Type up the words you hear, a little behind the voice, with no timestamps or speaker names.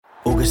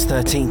August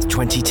 13th,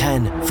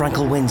 2010,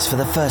 Frankel wins for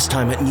the first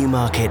time at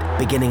Newmarket,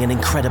 beginning an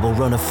incredible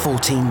run of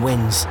 14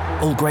 wins.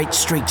 All great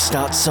streaks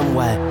start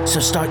somewhere, so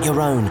start your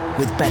own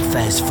with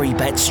Betfair's free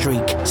bet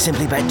streak.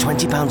 Simply bet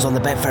 £20 on the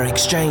Betfair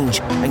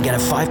exchange and get a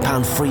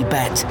 £5 free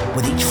bet.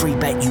 With each free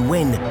bet you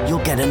win,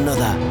 you'll get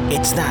another.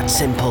 It's that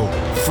simple.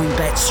 Free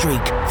bet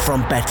streak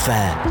from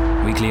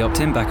Betfair. Weekly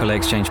opt-in, back or lay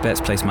exchange bets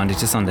placed Monday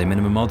to Sunday.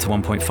 Minimum odds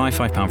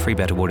 £1.55 free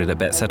bet awarded at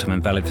bet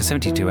settlement, valid for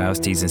 72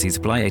 hours. T's and C's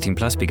apply. 18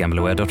 plus.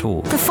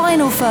 BeGambleAware.org. The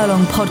Final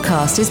Furlong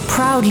podcast is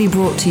proudly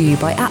brought to you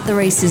by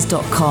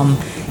AtTheRaces.com,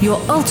 your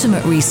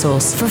ultimate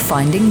resource for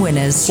finding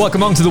winners.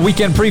 Welcome on to the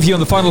weekend preview on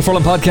the Final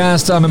Furlong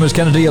podcast. I'm Emmers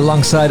Kennedy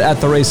alongside At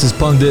The Races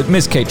pundit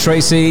Miss Kate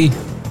Tracy.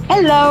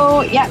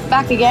 Hello, yeah,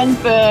 back again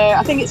for,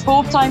 I think it's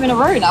fourth time in a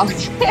row now.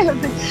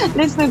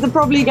 Listeners are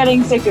probably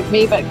getting sick of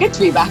me, but good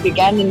to be back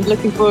again and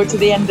looking forward to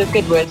the end of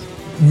Goodwood.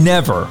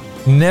 Never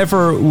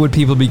would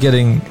people be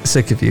getting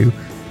sick of you.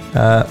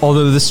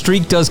 Although the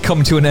streak does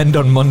come to an end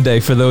on Monday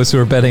for those who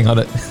are betting on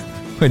it.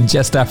 When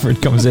Jess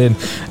Stafford comes in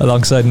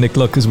alongside Nick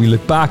Luck as we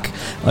look back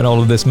on all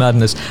of this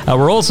madness.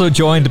 We're also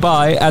joined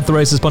by At The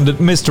Races pundit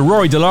Mr.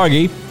 Rory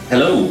Delargy.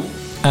 Hello.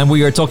 And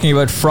we are talking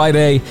about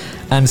Friday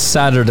and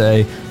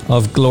Saturday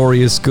of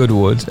glorious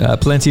Goodwood.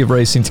 Plenty of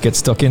racing to get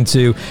stuck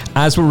into.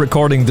 As we're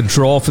recording, the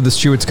draw for the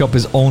Stewards Cup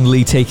is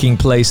only taking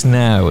place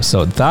now,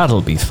 so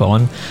that'll be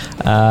fun.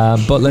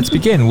 But let's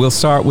begin. We'll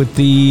start with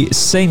the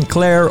St.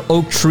 Clair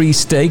Oak Tree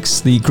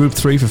Stakes, the Group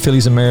 3 for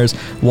fillies and mares,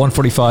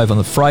 145 on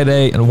the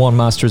Friday, and One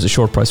Master is a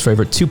short price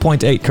favourite,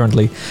 2.8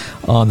 currently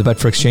on the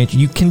Betfair Exchange.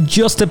 You can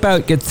just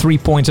about get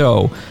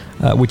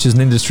 3.0, which is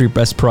an industry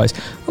best price.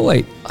 Oh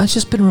wait, I've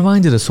just been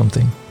reminded of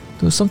something.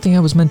 There was something I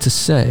was meant to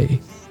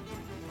say.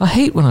 I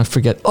hate when I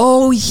forget.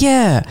 Oh,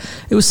 yeah.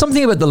 It was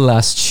something about the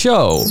last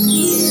show.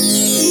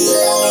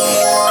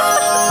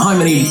 How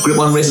many Group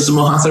 1 races has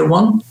Mohather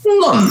won?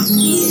 None.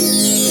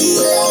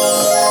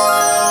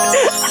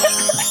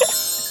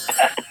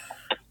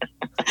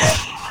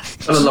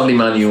 What a lovely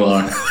man you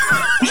are.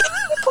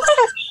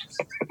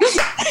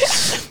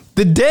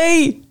 The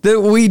day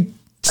that we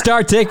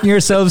start taking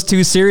ourselves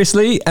too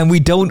seriously and we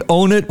don't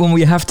own it when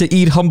we have to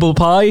eat humble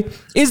pie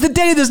is the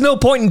day there's no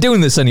point in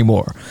doing this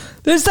anymore.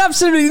 There's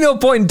absolutely no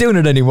point in doing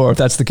it anymore if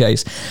that's the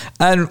case.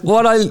 And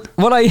what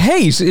I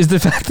hate is the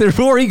fact that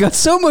Rory got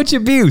so much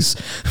abuse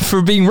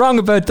for being wrong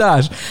about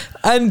that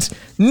and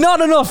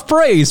not enough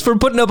praise for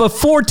putting up a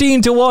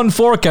 14-1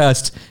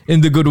 forecast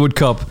in the Goodwood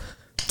Cup.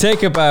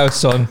 Take a bow,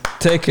 son.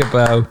 Take a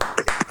bow.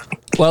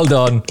 Well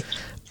done.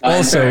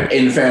 Also,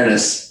 in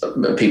fairness,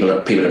 people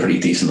are pretty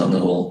decent on the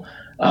whole.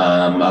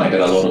 And I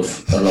got a lot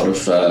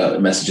of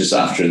messages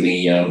after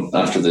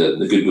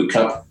the Goodwood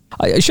Cup.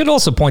 I should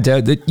also point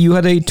out that you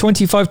had a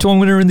 25-1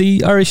 winner in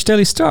the Irish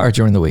Daily Star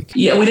during the week.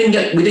 Yeah, we didn't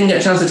get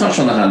a chance to touch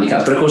on the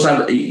handicaps, but of course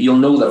you'll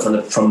know that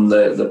from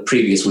the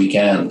previous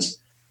weekend,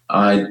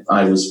 I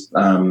was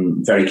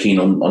very keen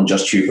on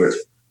Just Hubert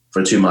for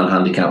a 2-man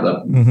handicap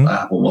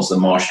that was the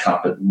Marsh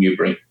Cup at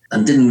Newbury,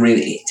 and didn't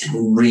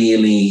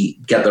really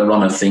get the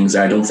run of things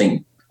there. I don't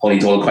think Holly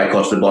Doyle quite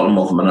got to the bottom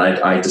of them, and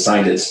I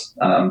decided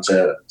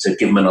to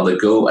give him another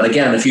go. And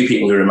again, a few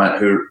people who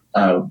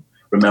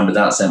remember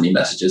that sent me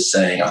messages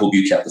saying, I hope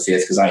you kept the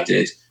faith, because I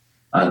did,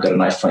 and got a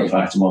nice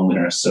 25-1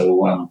 winner.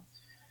 So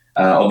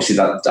obviously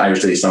that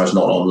Irish Daily Star is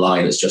not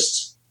online. It's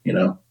just, you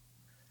got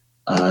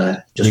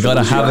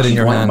to have it in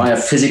your hand. Buy a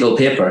physical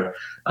paper.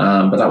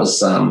 But that was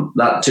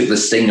that took the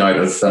sting out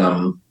of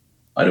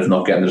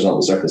not getting the result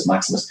with Circus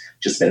Maximus.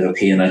 Just a bit of a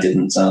pain. I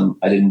didn't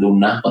go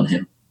nap on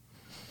him.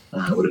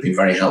 It would have been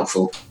very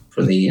helpful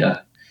for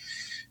the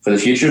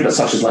future, but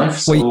such is life.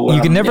 So, well,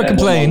 you can never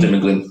complain.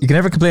 You can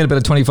never complain about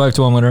a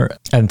 25-1 winner,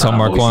 and Tom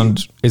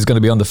Marquand is going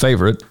to be on the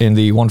favourite in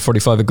the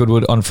 145 at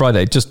Goodwood on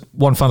Friday. Just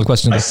one final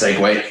question. Nice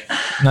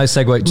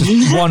segue.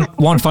 Just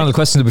one final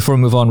question before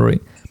we move on, Rory.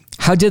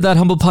 How did that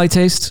humble pie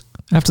taste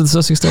after the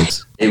Sussex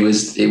Stakes? It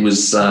was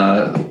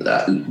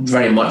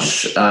very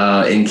much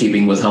in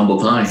keeping with humble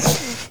pie.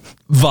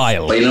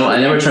 Vile. But I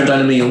never turned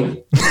down a meal.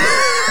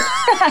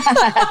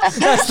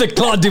 That's the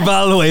Claude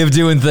Duval way of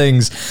doing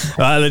things.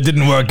 Well, it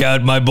didn't work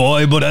out, my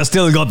boy, but I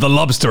still got the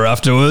lobster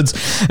afterwards.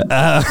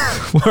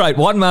 Right,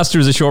 One Master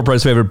is a short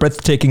price favourite.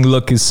 Breathtaking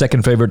Look is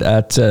second favourite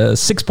at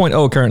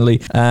 6.0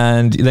 currently.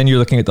 And then you're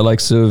looking at the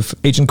likes of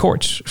Agent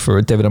Court for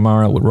David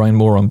Amara with Ryan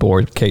Moore on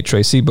board, Kate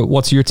Tracy. But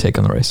what's your take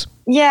on the race?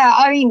 Yeah,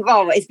 I mean,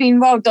 it's been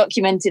well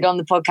documented on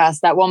the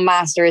podcast that One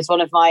Master is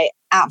one of my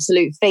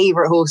absolute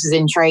favourite horses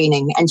in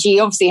training, and she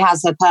obviously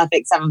has her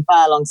perfect 7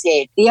 furlongs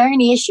here. The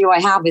only issue I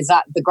have is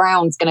that the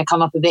ground's going to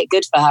come up a bit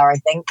good for her, I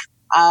think.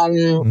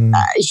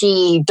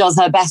 She does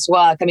her best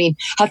work. I mean,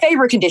 her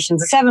favourite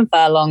conditions are 7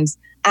 furlongs,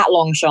 at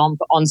Longchamp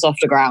on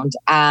softer ground,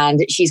 and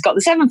she's got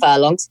the 7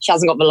 furlongs. She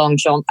hasn't got the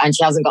Longchamp, and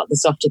she hasn't got the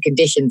softer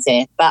conditions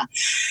here. But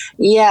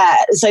yeah,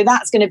 so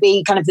that's going to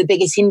be kind of the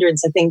biggest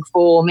hindrance, I think,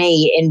 for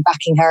me in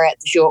backing her at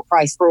the short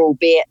price, for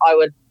albeit I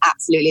would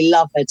absolutely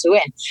love her to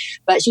win.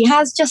 But she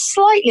has just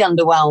slightly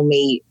underwhelmed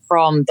me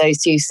from those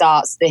 2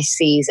 starts this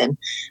season.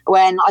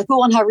 When I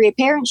thought on her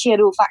reappearance, she had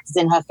all factors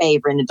in her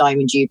favour in the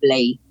Diamond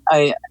Jubilee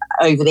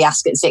over the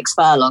Ascot 6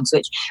 furlongs,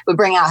 which would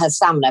bring out her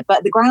stamina.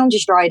 But the ground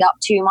just dried up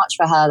too much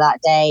for her that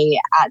day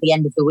at the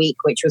end of the week,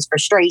 which was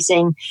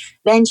frustrating.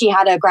 Then she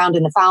had her ground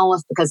in the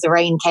Falmouth because the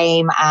rain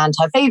came, and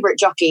her favourite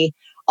jockey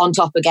on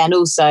top again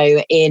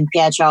also in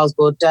Pierre-Charles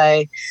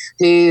Bourdeaux,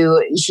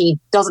 who she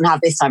doesn't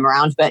have this time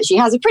around, but she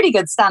has a pretty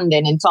good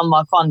stand-in Tom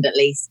Marquand at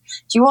least.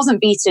 She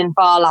wasn't beaten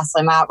far last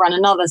time out, ran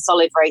another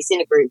solid race in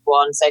a Group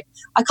 1, so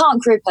I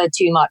can't crib her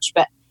too much,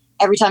 but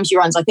every time she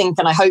runs, I think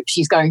and I hope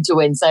she's going to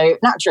win. So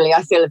naturally,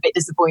 I feel a bit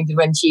disappointed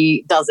when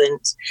she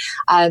doesn't.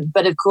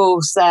 But of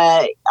course,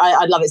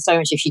 I'd love it so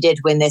much if she did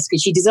win this,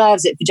 because she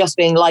deserves it for just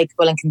being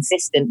likeable and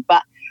consistent.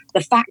 But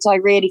the fact I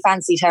really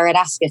fancied her at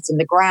Ascot, and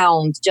the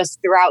ground just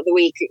throughout the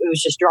week, it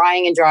was just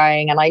drying. And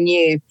I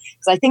knew,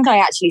 because I think I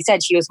actually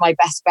said she was my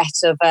best bet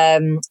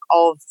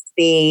of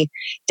the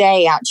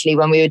day, actually,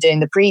 when we were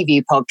doing the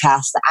preview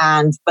podcast.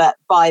 But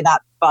I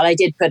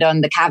did put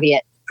on the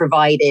caveat,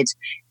 provided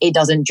it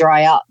doesn't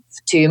dry up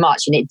too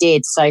much, and it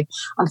did. So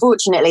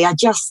unfortunately, I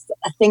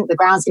think the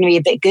ground's going to be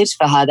a bit good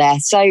for her there.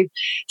 So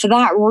for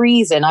that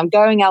reason, I'm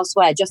going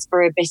elsewhere just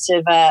for a bit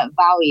of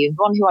value.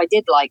 One who I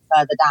did like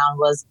further down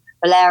was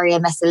Valeria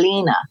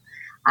Messalina,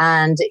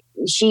 and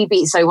she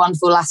beat So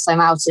Wonderful last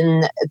time out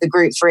in the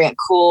Group 3 at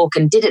Cork,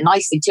 and did it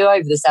nicely too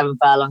over the 7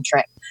 furlong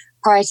trip.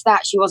 Prior to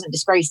that, she wasn't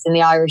disgraced in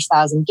the Irish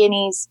 1,000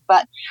 Guineas.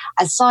 But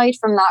aside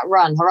from that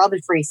run, her other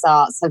 3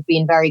 starts have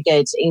been very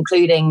good,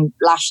 including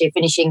last year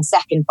finishing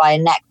second by a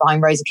neck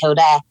behind Rosa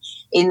Kildare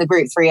in the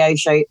Group 3 Oh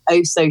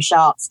So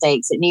Sharp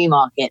Stakes at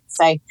Newmarket.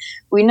 So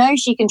we know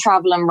she can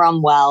travel and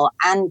run well,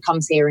 and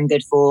comes here in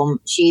good form.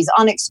 She's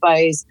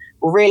unexposed,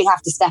 will really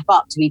have to step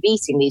up to be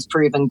beating these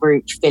proven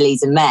Group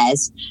fillies and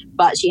mares.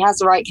 But she has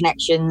the right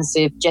connections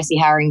with Jessie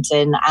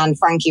Harrington and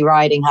Frankie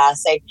riding her.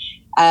 So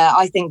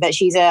I think that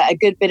she's a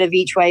good bit of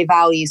each way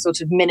value,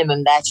 sort of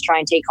minimum there, to try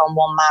and take on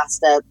One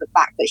Master. The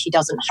fact that she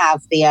doesn't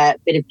have the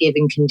bit of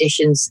giving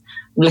conditions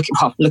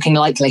looking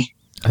likely.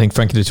 I think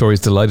Frankie Dettori is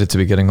delighted to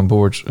be getting on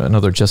board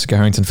another Jessica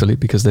Harrington filly,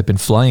 because they've been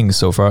flying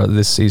so far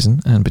this season,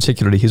 and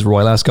particularly his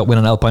Royal Ascot win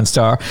on Alpine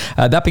Star.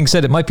 That being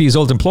said, it might be his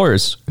old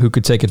employers who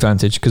could take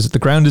advantage, because the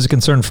ground is a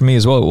concern for me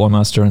as well at One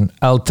Master. And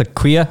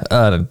Altaquia,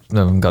 I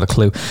haven't got a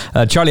clue.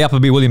 Charlie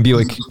Appleby, William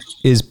Buick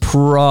is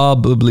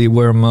probably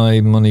where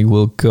my money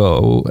will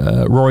go.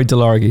 Rory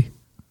Delargy.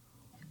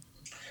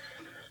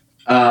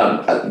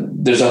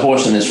 There's a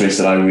horse in this race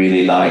that I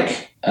really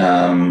like.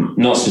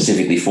 Not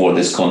specifically for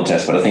this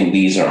contest, but I think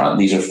these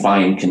are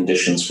fine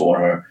conditions for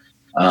her,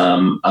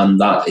 and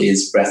that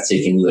is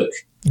Breathtaking Look.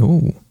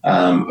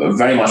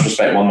 Very much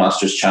respect One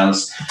Master's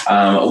chance.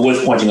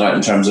 Worth pointing out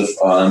in terms of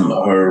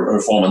her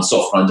form on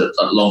soft ground at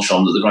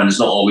Longchamp, that the ground is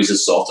not always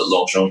as soft at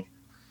Longchamp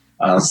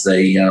as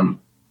they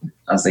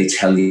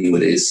tell you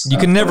it is. You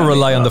can never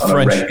rely on the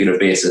French on a regular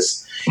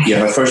basis. Yeah,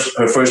 her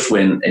first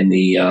win in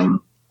the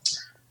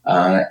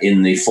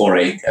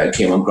foray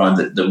came on ground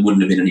that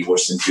wouldn't have been any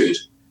worse than good.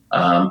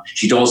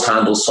 She does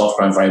handle soft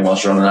ground very well.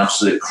 She ran an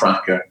absolute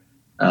cracker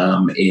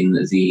in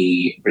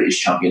the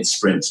British Champion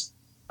Sprint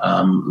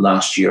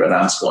last year at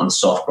Ascot on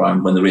soft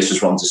ground when the race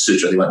was run to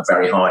suit her. They went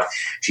very hard.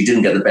 She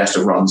didn't get the best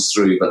of runs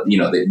through, but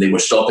they were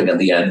stopping at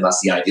the end. That's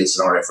the ideal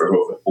scenario for her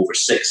over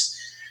 6.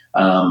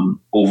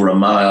 Over a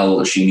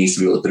mile, she needs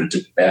to be able to put it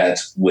to bed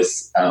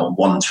with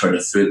one turn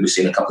of foot. We've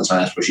seen a couple of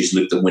times where she's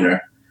looked the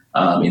winner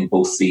in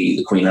both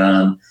the Queen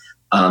Anne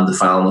and the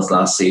Falmouth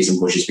last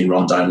season, where she's been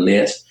run down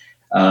late.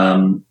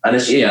 And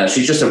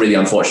she's just a really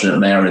unfortunate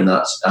mare in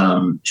that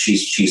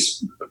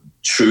she's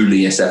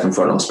truly a 7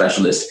 furlong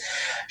specialist.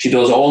 She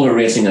does all her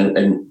racing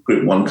in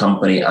Group 1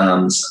 company,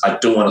 and I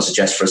don't want to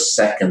suggest for a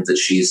second that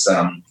she's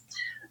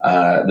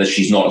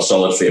not a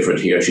solid favourite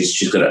here.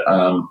 She's got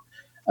a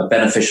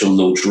beneficial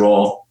low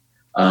draw.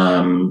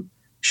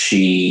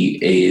 She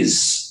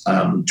is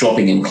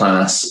dropping in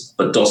class,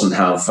 but doesn't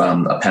have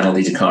a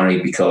penalty to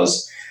carry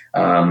because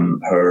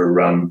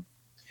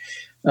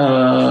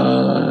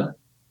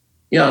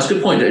yeah, it's a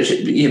good point.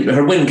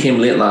 Her win came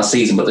late last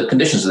season, but the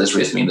conditions of this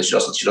race mean that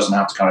she doesn't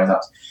have to carry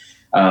that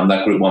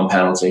Group 1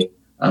 penalty.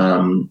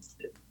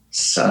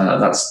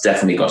 That's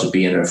definitely got to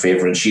be in her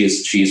favour, and she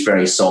is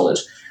very solid.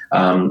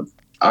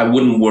 I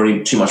wouldn't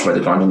worry too much about the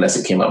ground unless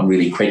it came up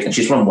really quick, and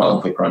she's run well in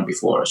quick ground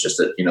before. It's just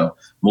that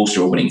most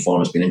of her winning form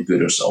has been in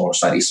good or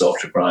slightly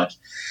softer ground.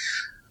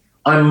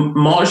 I'm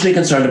marginally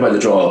concerned about the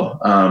draw.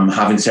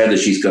 Having said that,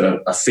 she's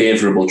got a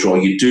favourable draw.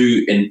 You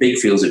do, in big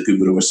fields at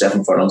Goodwood over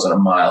 7 furlongs on a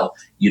mile,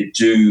 you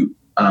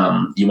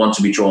want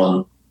to be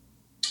drawn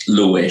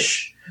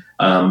lowish.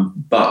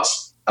 But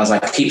as I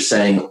keep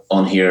saying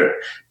on here,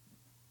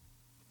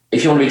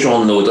 if you want to be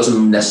drawn low, it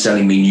doesn't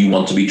necessarily mean you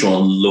want to be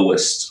drawn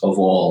lowest of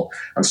all.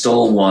 And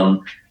stall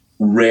 1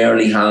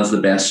 rarely has the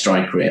best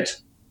strike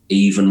rate,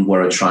 even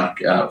where a track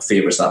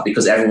favours that,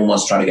 because everyone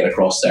wants to try to get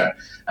across there.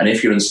 And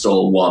if you're in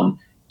stall 1,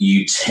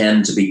 you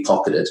tend to be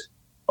pocketed.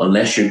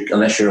 Unless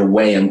you're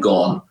away and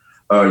gone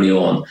early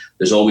on,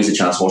 there's always a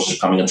chance horses are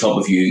coming on top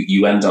of you.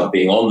 You end up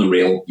being on the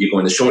rail. You're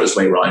going the shortest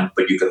way round,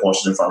 but you've got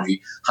horses in front of you.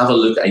 Have a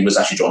look. He was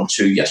actually drawn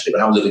 2 yesterday,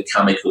 but have a look at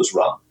Kamiko's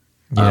run.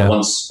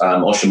 Once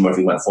Oisin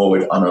Murphy went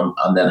forward on him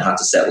and then had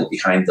to settle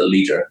behind the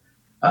leader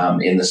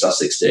in the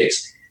Sussex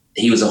Stakes.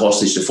 He was a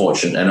hostage to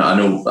fortune, and I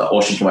know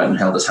Oisin came out and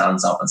held his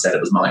hands up and said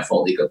it was my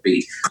fault he got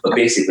beat. But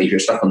basically, if you're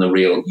stuck on the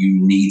rail, you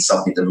need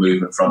something to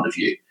move in front of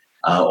you,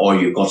 or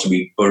you've got to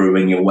be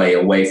burrowing your way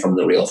away from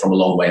the rail from a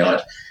long way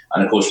out.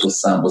 And of course,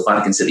 with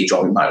Vatican City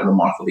dropping back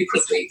remarkably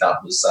quickly,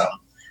 that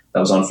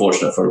was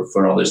unfortunate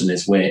for others in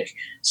his wake.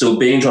 So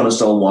being drawn in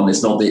stall 1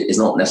 is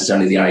not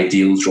necessarily the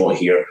ideal draw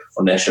here,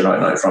 unless you're out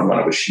and out front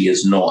runner, but she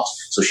is not.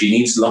 So she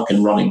needs luck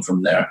in running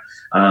from there.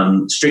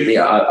 Strictly,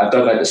 I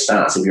dug out the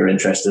stats if you're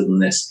interested in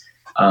this.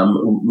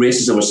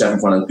 Races over 7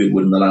 furlong at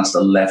Goodwood in the last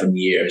 11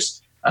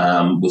 years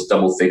with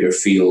double figure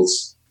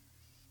fields.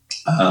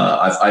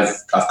 I've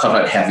cut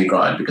out heavy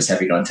ground because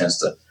heavy ground tends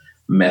to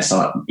mess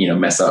up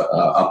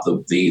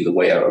the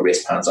way a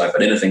race pans out.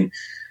 But anything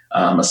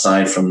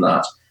aside from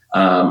that,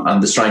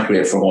 and the strike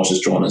rate for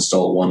horses drawn in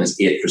stall 1 is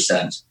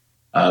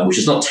 8%, which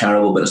is not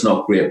terrible, but it's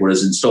not great.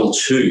 Whereas in stall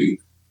 2,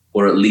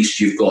 or at least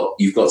you've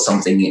got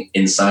something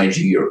inside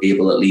you, you're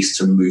able at least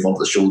to move onto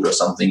the shoulder or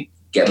something,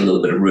 get a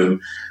little bit of room.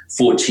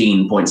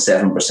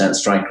 14.7%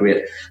 strike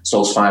rate.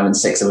 Stalls 5 and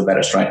 6 have a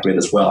better strike rate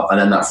as well, and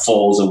then that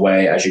falls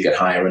away as you get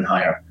higher and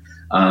higher.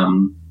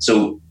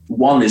 So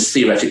 1 is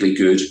theoretically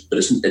good, but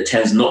it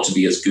tends not to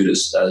be as good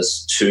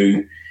as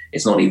 2.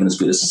 It's not even as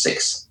good as a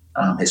 6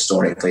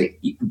 historically.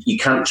 You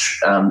can't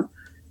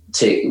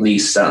take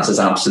these stats as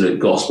absolute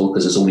gospel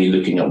because it's only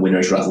looking at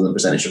winners rather than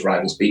percentage of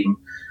rivals beaten.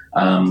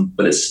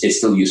 But it's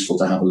still useful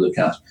to have a look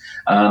at.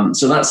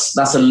 So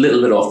that's a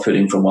little bit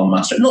off-putting from One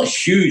Master. Not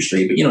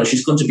hugely, but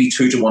she's going to be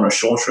 2 to 1 or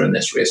shorter in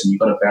this race, and you've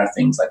got to bear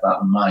things like that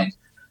in mind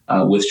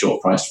with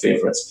short-priced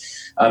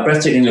favourites.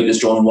 Breathtaking Look is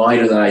drawn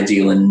wider than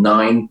ideal in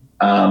 9,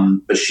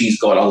 but she's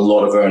got a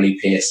lot of early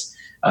pace,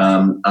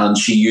 and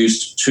she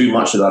used too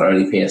much of that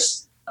early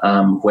pace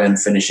when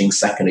finishing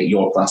second at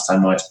York last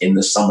time out in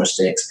the Summer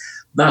Stakes.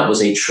 That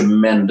was a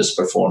tremendous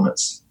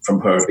performance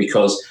from her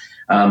because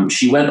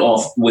she went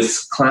off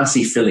with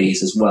classy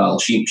fillies as well.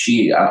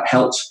 She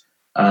helped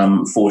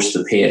force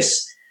the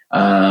pace,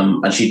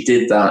 and she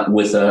did that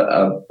with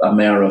a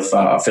mare of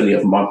a filly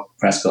of Mark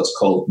Prescott's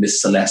called Miss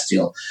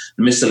Celestial.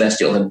 Miss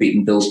Celestial had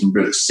beaten Bilston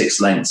Brooks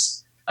 6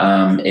 lengths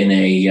in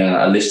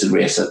a listed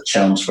race at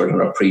Chelmsford on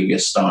her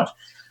previous start.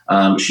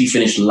 She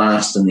finished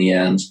last in the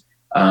end,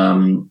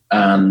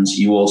 and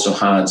you also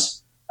had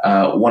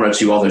 1 or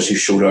 2 others who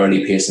showed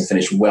early pace and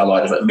finished well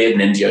out of it. Made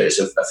in India is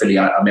a filly,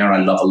 a mare I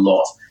love a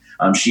lot.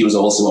 She was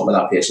also up with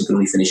that pace and could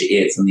only finish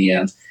 8th in the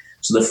end.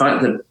 So the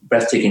fact that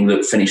Breathtaking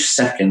Look finished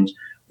second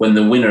when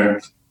the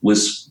winner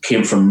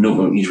came from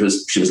nowhere,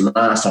 she was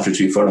last after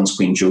 2 furlongs,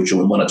 Queen Jojo,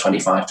 and won at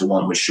 25 to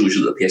 1, which shows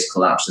you that the pace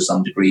collapsed to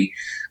some degree.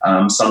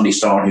 Sunday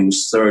Star, who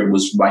was third,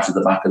 was right at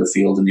the back of the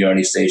field in the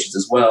early stages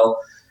as well.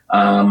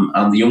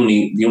 And the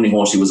only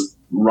horse who was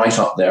right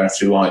up there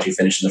throughout who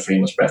finished in the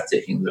frame was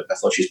Breathtaking Look. I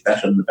thought she was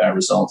better than the bare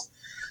result.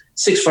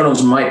 6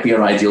 furlongs might be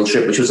her ideal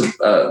trip, which was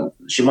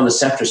she won the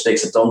Sceptre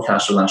Stakes at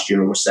Doncaster last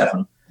year over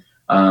 7.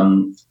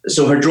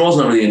 So her draw's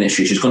not really an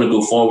issue. She's going to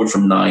go forward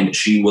from 9.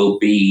 She will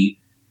be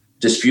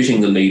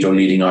disputing the lead or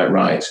leading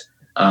outright.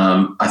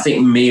 I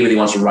think maybe they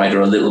want to ride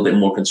her a little bit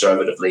more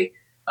conservatively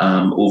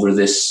over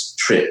this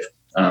trip,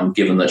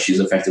 given that she's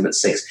effective at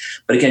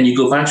 6. But again, you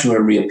go back to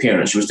her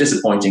reappearance. She was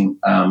disappointing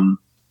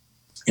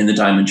in the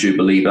Diamond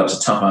Jubilee, but that was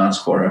a tough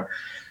ask for her.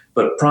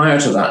 But prior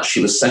to that,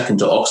 she was second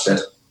to Oxted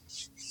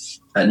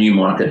at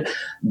Newmarket.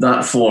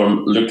 That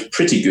form looked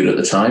pretty good at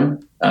the time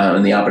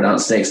in the Aberdeen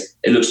Stakes.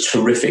 It looks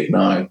terrific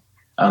now.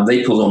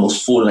 They pulled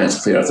almost 4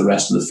 lengths clear of the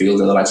rest of the field.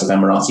 They're the likes of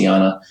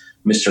Emiratiana,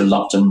 Mr.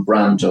 Lupton,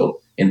 Brando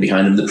in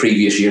behind him. The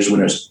previous year's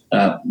winner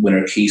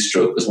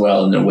Keystroke as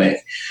well in their wake.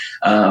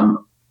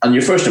 And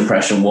your first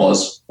impression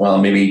was, well,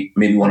 maybe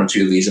 1 or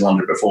 2 of these have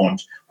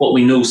underperformed. What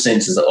we know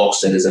since is that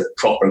Oxted is a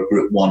proper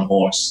Group 1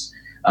 horse.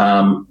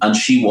 And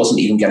she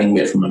wasn't even getting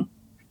weight from him.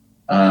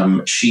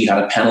 She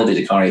had a penalty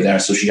to carry there,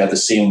 so she had the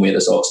same weight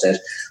as Oxted.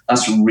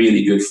 That's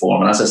really good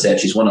form. And as I said,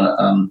 she's won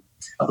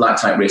a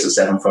black type race at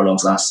 7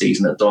 furlongs last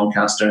season at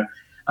Doncaster.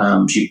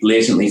 She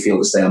blatantly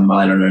failed to stay a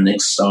mile on her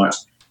next start,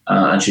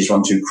 and she's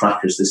run 2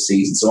 crackers this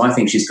season. So I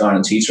think she's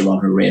guaranteed to run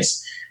her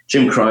race.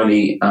 Jim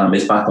Crowley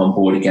is back on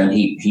board again.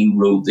 He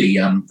rode the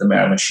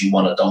mare when she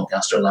won at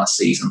Doncaster last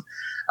season,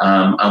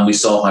 and we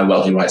saw how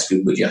well he rides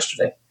Goodwood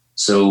yesterday.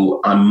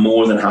 So I'm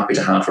more than happy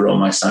to have her on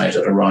my side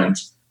at around,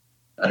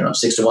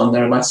 6 to 1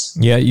 thereabouts.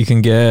 Yeah, you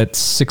can get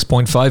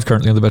 6.5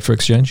 currently on the Betfair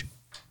Exchange.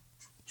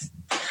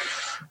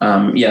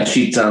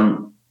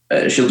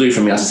 She'll do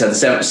for me. As I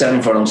said, the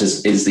 7 furlongs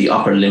is the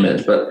upper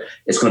limit, but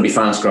it's going to be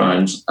fast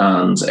ground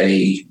and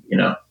a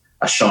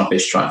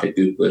sharpish track at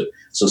Goodwood.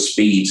 So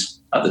speed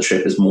at the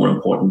trip is more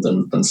important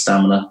than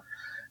stamina.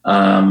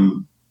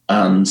 And,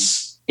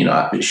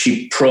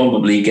 she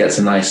probably gets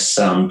a nice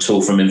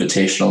toll from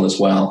Invitational as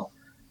well,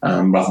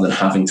 rather than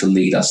having to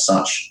lead as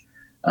such.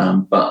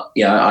 But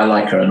yeah, I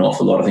like her an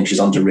awful lot. I think she's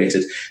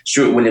underrated.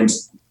 Stuart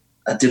Williams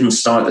didn't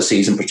start the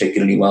season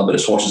particularly well, but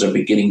his horses are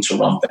beginning to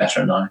run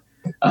better now.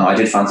 I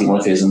did fancy one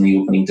of his in the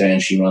opening day,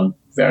 and she ran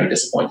very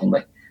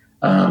disappointingly.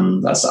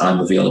 That's I'm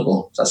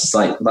available. That's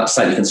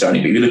slightly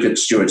concerning. But if you look at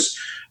Stuart's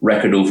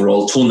record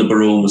overall, Tone the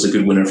Barone was a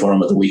good winner for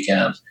him at the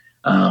weekend.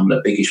 At a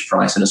biggish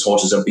price, and his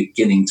horses are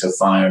beginning to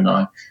fire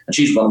now. And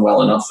she's run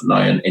well enough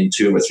now in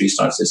 2 or 3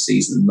 starts this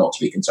season not to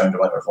be concerned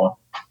about her form.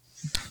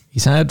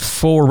 He's had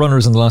 4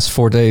 runners in the last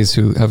 4 days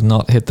who have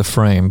not hit the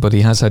frame, but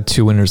he has had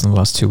 2 winners in the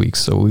last 2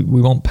 weeks, so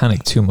we won't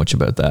panic too much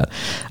about that.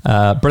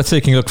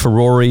 Breathtaking look for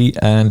Rory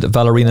and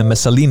Valerina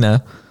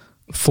Messalina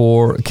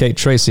for Kate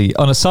Tracy.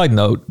 On a side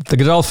note, the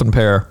Godolphin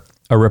pair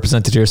are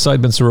represented here,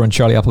 Said Ben Suroor and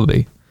Charlie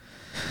Appleby.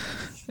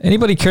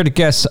 Anybody care to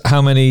guess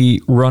how many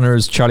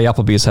runners Charlie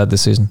Appleby has had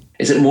this season?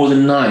 Is it more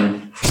than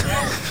 9?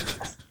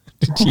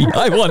 Gee,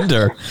 I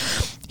wonder.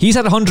 He's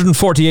had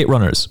 148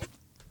 runners.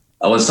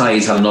 Oh, and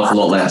Saeed's had an awful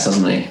lot less,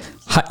 hasn't he?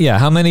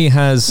 How many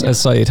has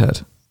Saeed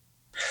had?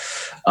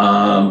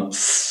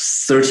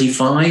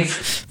 35?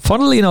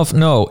 Funnily enough,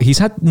 no. He's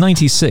had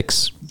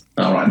 96.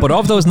 All right. But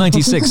of those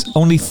 96,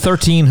 only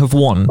 13 have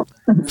won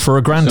for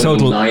a grand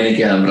total. 9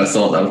 again, but I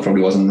thought that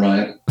probably wasn't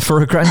right. For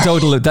a grand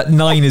total, that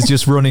 9 is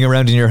just running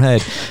around in your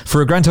head.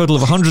 For a grand total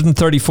of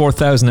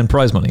 134,000 in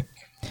prize money.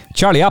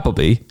 Charlie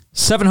Appleby,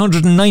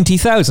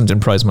 790,000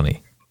 in prize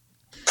money.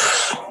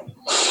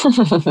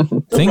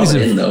 Things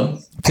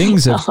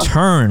have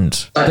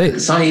turned.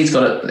 Saeed's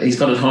got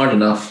it hard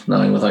enough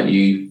now without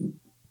you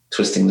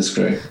twisting the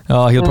screw.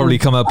 Oh, he'll probably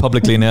come out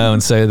publicly now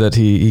and say that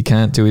he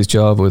can't do his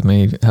job with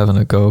me having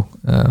a go.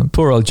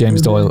 Poor old James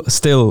Doyle,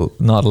 still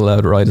not allowed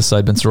to ride a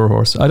Said Ben Suroor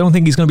horse. I don't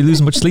think he's going to be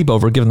losing much sleep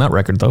over it, given that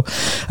record, though.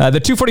 The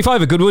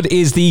 245 at Goodwood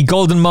is the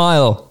Golden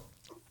Mile.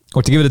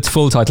 Or to give it its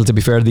full title, to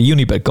be fair, the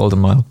Unibet Golden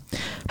Mile.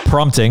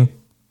 Prompting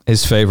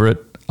his favourite.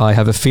 I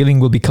have a feeling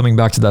we'll be coming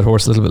back to that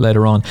horse a little bit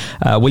later on.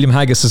 William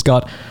Haggis has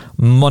got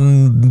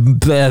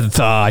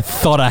I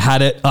thought I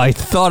had it.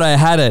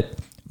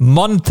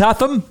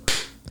 Muntatham.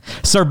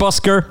 Sir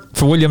Busker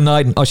for William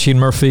Knight and Oisin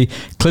Murphy.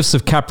 Cliffs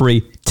of Capri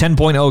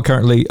 10.0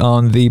 currently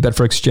on the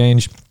Betfair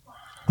Exchange.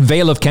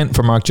 Vale of Kent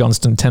for Mark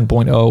Johnston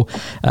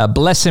 10.0.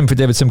 Bless Him for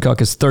David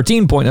Simcock is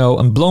 13.0,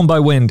 and Blown by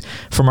Wind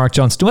for Mark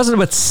Johnston, who has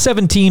about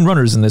 17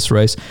 runners in this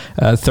race,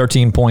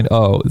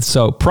 13.0.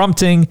 So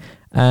Prompting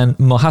and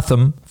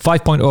Mohatham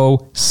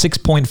 5.0,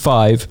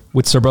 6.5,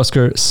 with Sir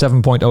Busker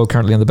 7.0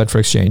 currently on the Betfair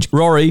Exchange.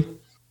 Rory,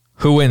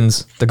 who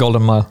wins the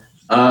Golden Mile?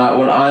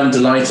 Well, I'm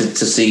delighted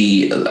to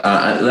see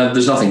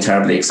there's nothing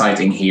terribly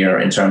exciting here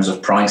in terms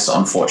of price,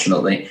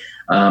 unfortunately.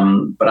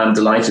 But I'm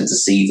delighted to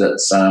see that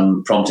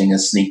Prompting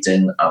has sneaked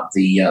in at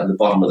the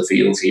bottom of the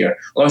field here.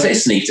 Well, I say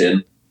sneaked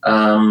in.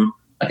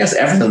 I guess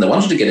everything they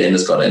wanted to get in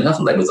has got in,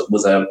 haven't they?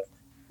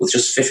 With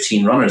just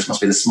 15 runners,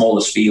 must be the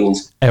smallest field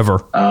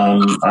ever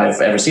I've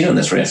ever seen in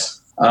this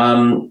race.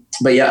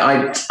 But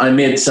yeah, I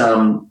made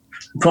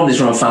Prompting's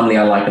from a family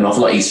I like an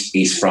awful lot.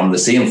 He's from the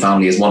same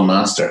family as One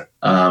Master.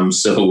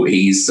 So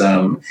he's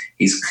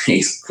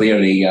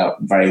clearly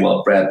very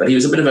well bred, but he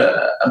was a bit of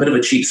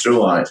a cheap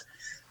throwout.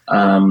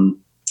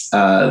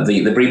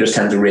 The breeders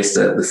tend to race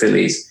the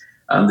fillies.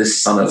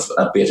 This son of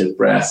a bated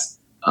breath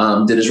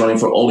did his running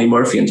for Ollie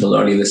Murphy until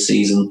early this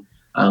season.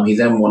 He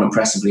then won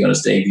impressively on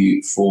his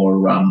debut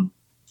for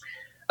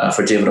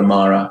David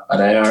O'Mara at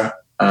Ayr,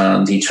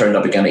 and he turned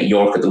up again at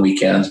York at the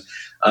weekend,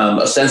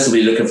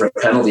 ostensibly looking for a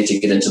penalty to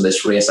get into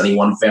this race, and he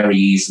won very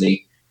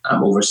easily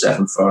over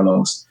 7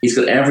 furlongs. He's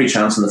got every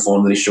chance in the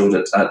form that he showed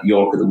at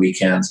York at the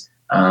weekend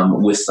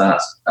with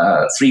that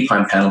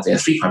 £3 penalty. A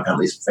 £3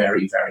 penalty is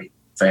very, very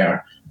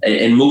fair.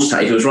 In most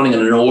times, if he was running in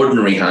an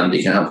ordinary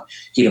handicap,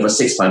 he'd have a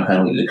 £6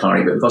 penalty to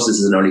carry, but because this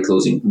is an early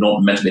closing,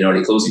 not meant to be an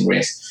early closing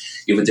race,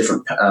 you have a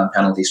different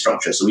penalty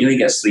structure. So he only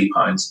gets £3.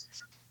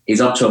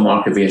 He's up to a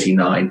mark of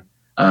 89.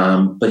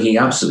 But he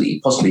absolutely,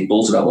 possibly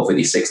bolted up off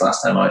 86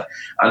 last time out.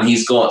 And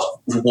he's got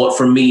what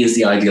for me is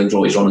the ideal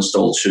draw. He's run and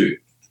stall 2.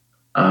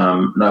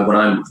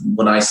 Now,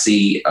 when I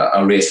see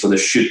a race where there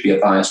should be a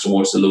bias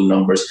towards the low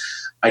numbers,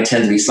 I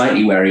tend to be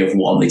slightly wary of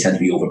 1. They tend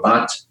to be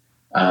overbacked.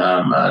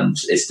 And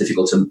it's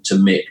difficult to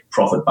make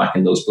profit back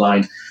in those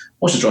blind.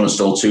 Horses run and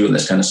stall 2 in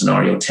this kind of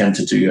scenario tend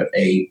to do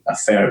a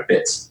fair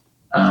bit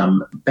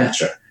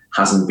better.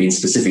 Hasn't been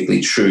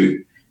specifically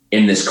true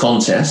in this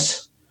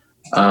contest,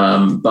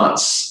 but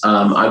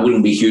I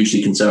wouldn't be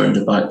hugely concerned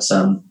about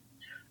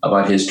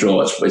his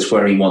draw. It's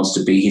where he wants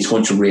to be. He's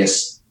going to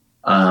race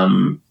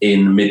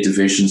in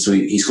mid-division, so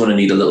he's going to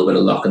need a little bit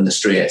of luck in the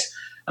straight.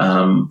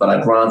 But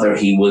I'd rather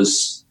he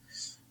was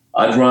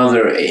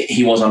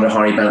under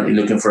Harry Bentley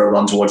looking for a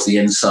run towards the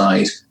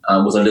inside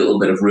with a little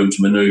bit of room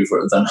to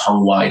manoeuvre than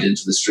hung wide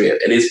into the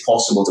straight. It is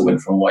possible to win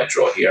from a wide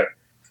draw here.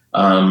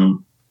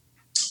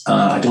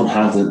 I don't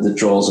have the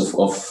draws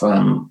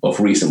of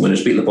recent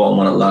winners. Beat the Ball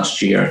won it last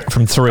year.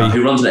 From 3.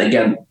 Who runs it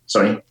again?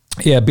 Sorry.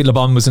 Yeah, Beat Le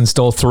Bon was in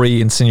stall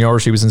 3 and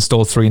Seniority was in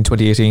stall 3 in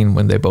 2018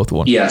 when they both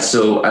won. Yeah,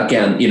 so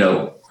again,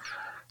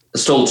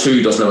 stall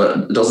 2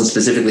 doesn't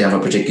specifically have a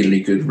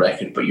particularly good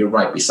record, but you're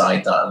right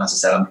beside that. And as I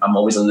said, I'm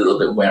always a little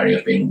bit wary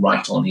of being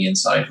right on the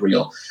inside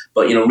reel.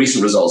 But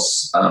recent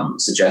results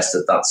suggest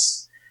that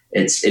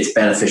it's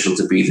beneficial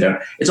to be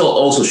there. It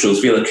also shows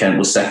Vila Kent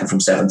was second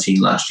from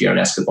 17 last year, and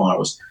Escobar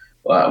was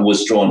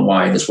drawn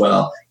wide as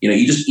well. You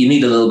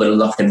need a little bit of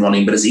luck in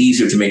running, but it's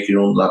easier to make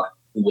your own luck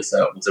with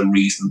a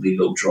reasonably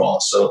low draw.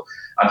 So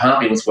I'm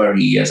happy with where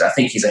he is. I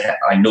think he's ahead.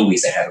 I know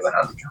he's ahead of the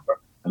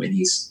handicapper. I mean,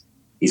 he's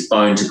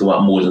bound to go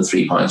up more than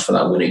 £3 for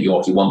that win at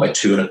York. He won by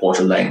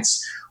 2.25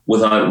 lengths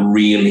without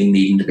really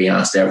needing to be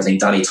asked everything.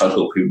 Danny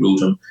Tudhope, who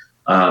rode him,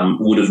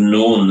 would have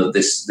known that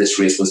this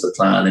race was the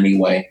plan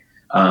anyway.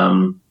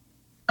 And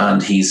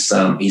he's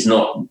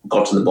not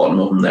got to the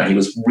bottom of him there. He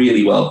was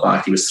really well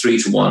backed. He was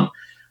 3-1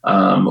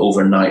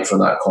 overnight for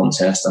that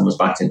contest and was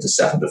backed into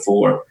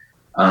 7-4.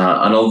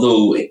 And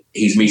although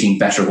he's meeting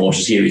better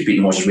horses here, he's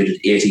beating horses rated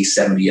 80,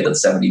 78 and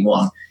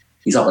 71.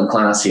 He's up in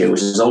class here,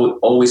 which is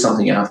always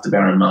something you have to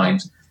bear in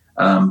mind.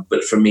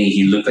 But for me,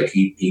 he looked like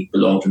he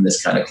belonged in this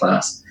kind of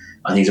class.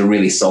 And he's a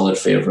really solid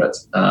favourite.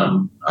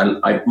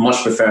 I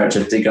much prefer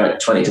to dig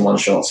out 20-1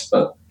 shots,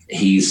 but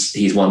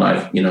he's one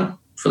I've,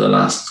 for the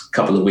last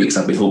couple of weeks,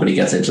 I've been hoping he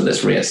gets into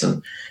this race.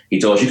 And he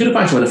does. You could have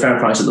backed him at a fair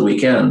price at the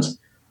weekend.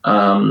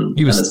 I think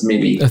he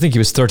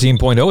was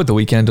 13.0 at the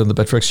weekend on the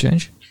Betfair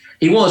Exchange.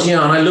 He was,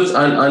 yeah, and I looked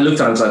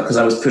at him because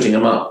I was putting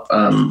him up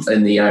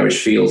in the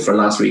Irish field for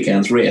last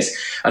weekend's race.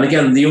 And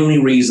again, the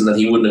only reason that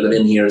he wouldn't have got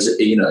in here is,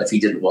 if he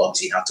didn't want,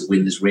 he had to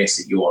win this race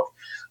at York.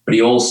 But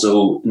he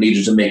also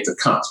needed to make the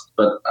cut.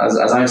 But as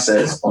I've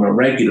said on a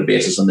regular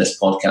basis on this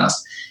podcast,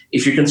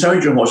 if you're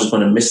concerned your horse is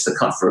going to miss the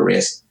cut for a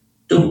race,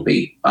 don't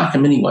be. Back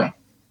him anyway.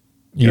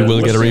 You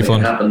will get a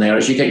refund. What happen there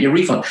is you get your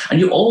refund.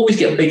 And you always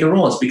get bigger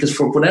odds because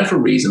for whatever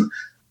reason,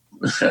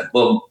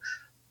 well,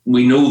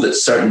 we know that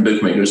certain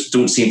bookmakers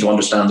don't seem to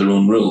understand their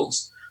own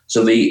rules.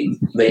 So they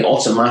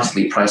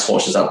automatically price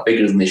horses out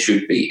bigger than they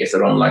should be if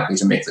they're unlikely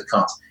to make the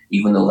cut,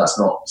 even though that's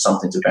not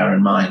something to bear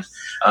in mind.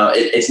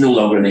 It's no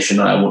longer an issue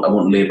now. I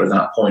won't labour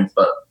that point.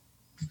 But,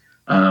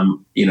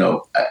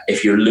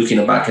 if you're looking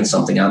at backing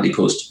something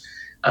anti-post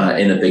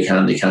in a big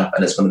handicap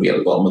and it's going to be at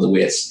the bottom of the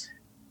weights,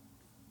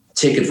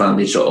 take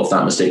advantage of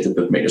that mistake that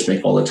bookmakers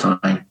make all the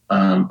time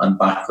and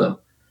back them.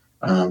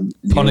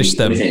 Punish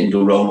them. Anything can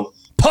go wrong.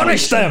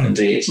 Punish them!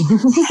 Indeed.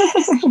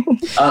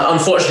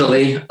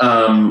 Unfortunately,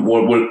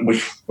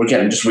 we're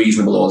getting just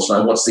reasonable odds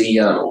now. What's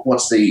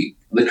the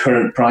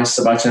current price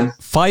about him?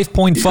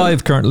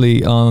 5.5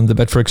 currently on the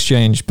Betfair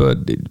Exchange, but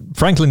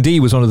Franklin D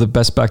was one of the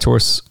best backed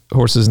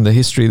horses in the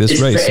history of this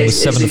race. It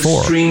was 7-4. It's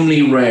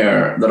extremely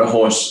rare that a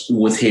horse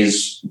with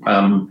his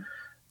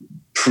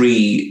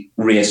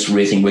pre-race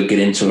rating would get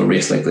into a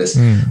race like this.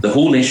 The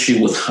whole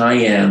issue with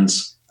high-end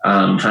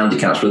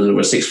handicaps, whether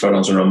over 6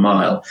 furlongs or a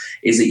mile,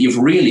 is that you've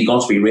really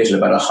got to be rated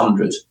about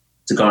 100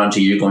 to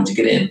guarantee you're going to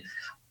get in.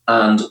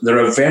 And there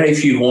are very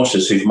few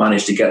horses who've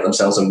managed to get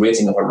themselves a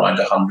rating of around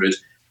 100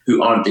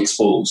 who aren't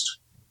exposed,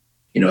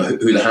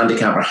 who the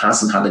handicapper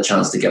hasn't had a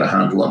chance to get a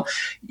handle on.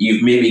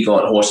 You've maybe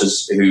got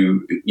horses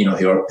who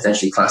are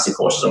potentially classic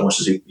horses or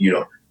horses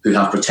who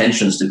have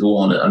pretensions to go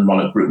on and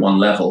run at Group 1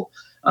 level,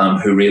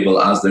 who are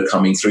able, as they're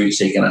coming through, to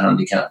take in a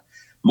handicap.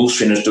 Most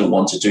trainers don't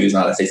want to do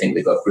that if they think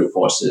they've got group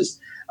horses.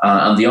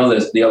 And the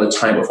other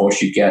type of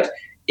horse you get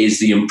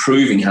is the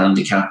improving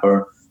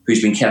handicapper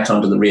who's been kept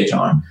under the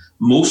radar.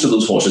 Most of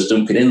those horses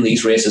don't get in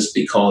these races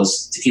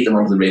because to keep them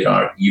under the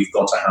radar, you've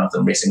got to have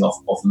them racing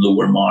off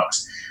lower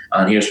marks.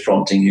 And here's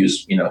Prompting,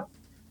 who's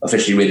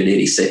officially rated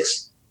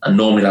 86, and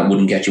normally that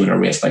wouldn't get you in a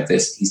race like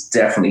this. He's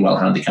definitely well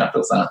handicapped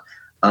with that.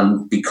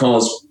 And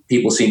because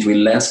people seem to be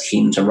less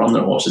keen to run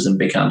their horses in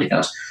big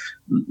handicaps,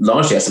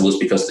 largely I suppose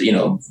because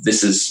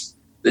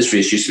this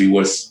race used to be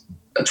worth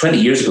 20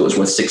 years ago, it was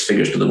worth 6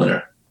 figures to the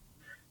winner.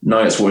 Now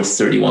it's worth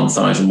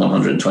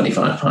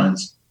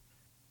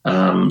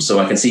 £31,125. So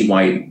I can see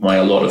why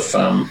a lot of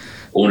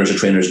owners or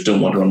trainers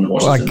don't want to run the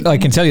horses. Well, I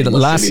can tell you that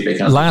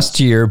last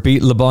year,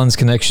 Beat Le Bon's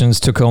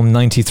Connections took home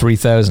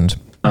 93,000.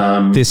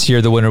 This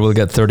year, the winner will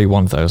get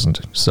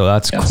 31,000. So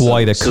that's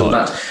quite a cut. So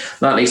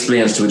that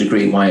explains to a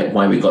degree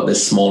why we got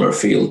this smaller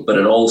field, but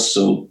it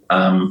also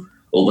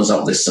opens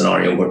up this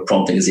scenario where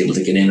Prompting is able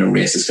to get in a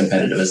race as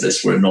competitive as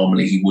this, where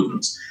normally he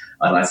wouldn't.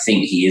 And I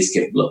think he is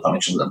capable of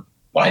punishing them.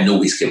 Well, I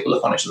know he's capable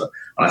of punishing them.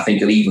 And I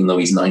think that even though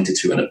he's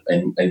 9-2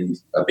 in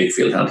a big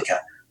field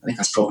handicap, I think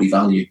that's probably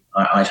value.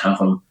 I'd have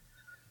him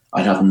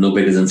no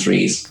bigger than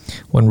 3s.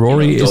 When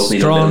Rory is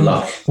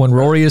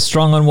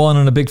strong on 1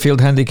 in a big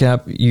field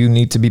handicap, you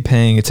need to be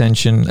paying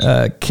attention.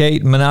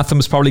 Kate,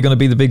 Menatham's probably going to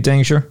be the big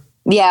danger.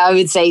 Yeah, I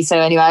would say so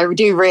anyway. I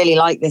do really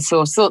like this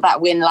horse. Thought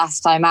that win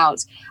last time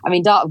out. I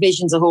mean, Dark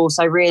Vision's a horse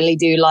I really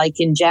do like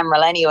in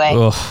general anyway.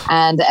 Ugh.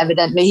 And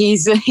evidently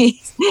he's do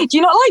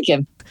you not like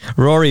him?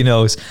 Rory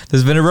knows.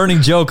 There's been a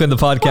running joke on the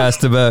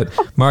podcast about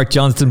Mark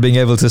Johnston being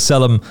able to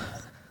sell him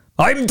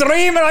I'm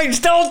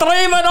still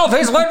dreaming of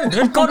his win.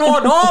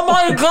 Goodwood. Oh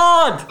my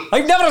God.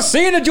 I've never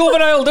seen a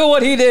juvenile do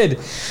what he did.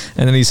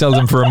 And then he sells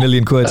him for £1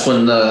 million. That's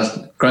when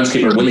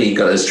groundskeeper Willie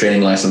got his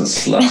training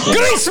license.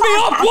 Grease me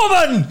up,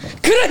 woman!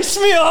 Grease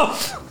me up!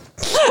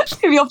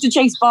 He'll be off to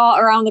chase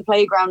Bart around the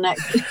playground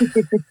next.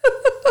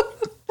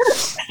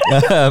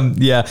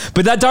 Yeah,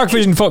 but that Dark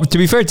Vision, to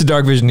be fair to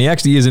Dark Vision, he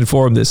actually is in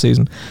form this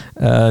season,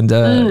 and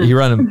he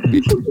ran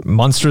a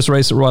monstrous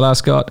race at Royal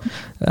Ascot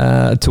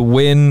to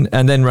win,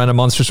 and then ran a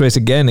monstrous race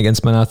again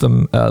against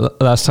Manatham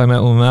last time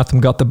out when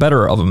Manatham got the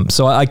better of him.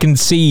 So I can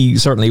see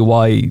certainly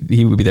why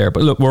he would be there.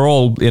 But look, we're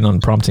all in on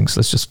prompting,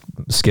 so let's just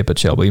skip it,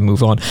 shall we?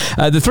 Move on.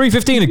 The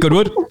 3:15 at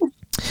Goodwood.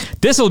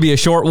 This will be a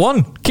short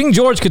one. King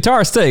George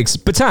Qatar Stakes,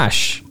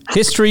 Batash.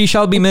 History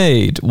shall be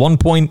made.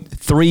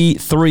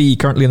 1.33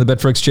 currently in the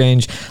Betfair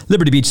Exchange.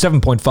 Liberty Beach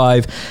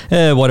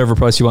 7.5. Whatever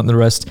price you want in the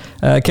rest.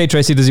 Kate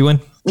Tracy, does he win?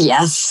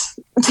 Yes.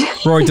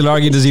 Rory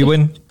Delargy, does he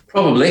win?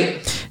 Probably.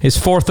 His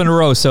fourth in a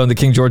row, so in the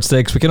King George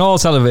Stakes. We can all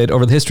salivate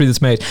over the history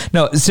that's made.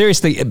 No,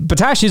 seriously,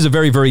 Batash is a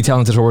very, very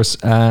talented horse,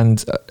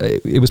 and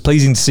it was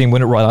pleasing to see him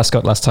win at Royal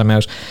Ascot last time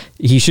out.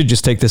 He should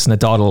just take this in a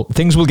dodle.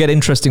 Things will get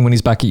interesting when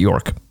he's back at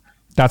York.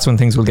 That's when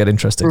things will get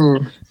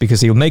interesting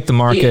because he'll make the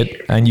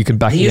market and you can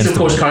back. He is, of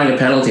course, carrying a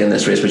penalty in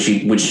this race, which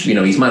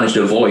he's managed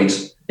to avoid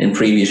in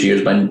previous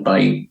years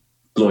by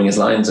blowing his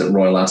lines at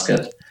Royal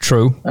Ascot.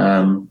 True.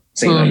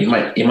 So you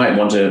might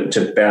want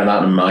to bear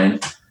that in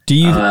mind. Do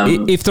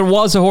you? If there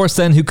was a horse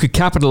then who could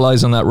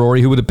capitalise on that,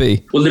 Rory, who would it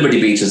be? Well, Liberty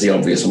Beach is the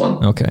obvious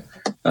one. Okay.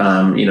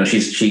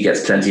 She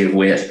gets plenty of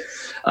weight,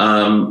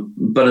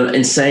 but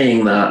in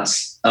saying that,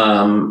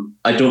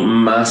 I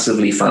don't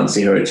massively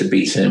fancy her to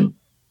beat him.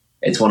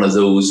 It's one of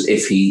those,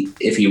 if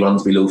he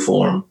runs below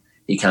form,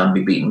 he can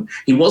be beaten.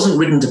 He wasn't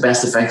ridden to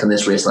best effect in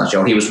this race last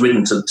year. He was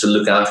ridden to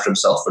look after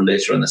himself for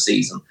later in the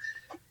season.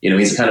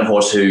 He's the kind of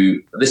horse who,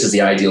 this is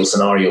the ideal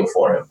scenario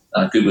for him.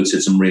 Goodwood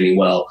suits him really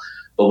well.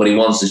 But what he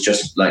wants is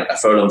just like a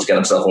furlong to get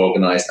himself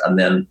organised and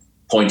then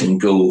point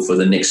and go for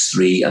the next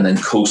three and then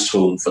coast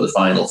home for the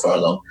final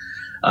furlong.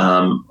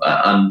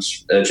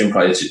 Jim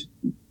Crowley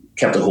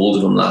kept a hold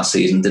of him last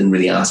season, didn't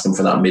really ask him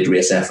for that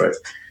mid-race effort.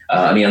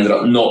 And he ended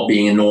up not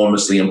being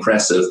enormously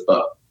impressive,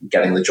 but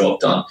getting the job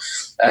done.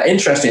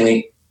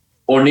 Interestingly,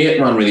 Ornate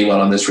ran really well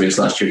on this race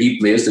last year. He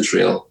blazed the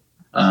trail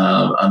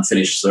and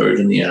finished third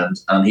in the end.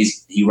 And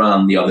he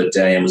ran the other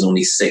day and was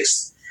only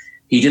sixth.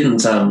 He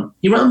didn't.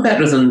 He ran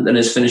better than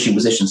his finishing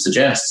position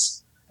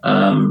suggests.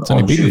 It's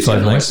only beaten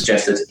 5 lengths.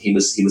 Suggested he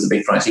was a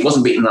big price. He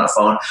wasn't beaten that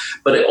far,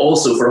 but it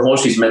also for a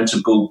horse who's meant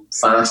to go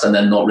fast and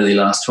then not really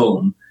last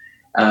home.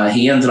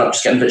 He ended up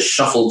just getting a bit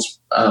shuffled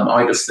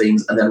out of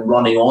things and then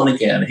running on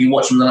again. If you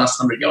watch him the last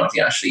 100 yards,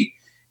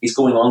 he's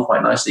going on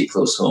quite nicely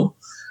close home.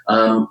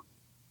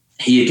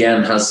 He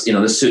again has,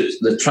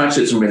 the track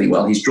suits him really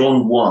well. He's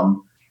drawn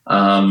one.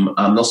 I'm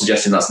not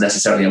suggesting that's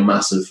necessarily a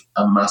massive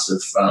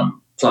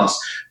plus,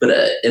 but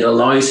it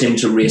allows him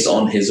to race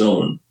on his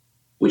own,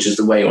 which is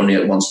the way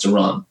Ornate wants to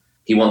run.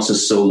 He wants a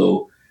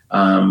solo,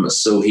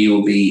 so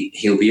he'll be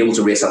able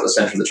to race up the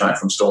centre of the track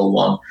from stall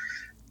one.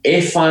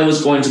 If I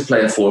was going to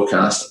play a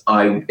forecast,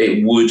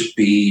 it would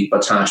be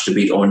Batash to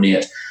beat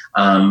Ornate,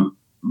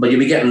 but you'll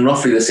be getting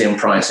roughly the same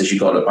price as you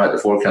got about the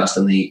forecast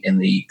in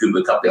the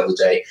Goodwood Cup the other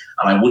day,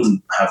 and I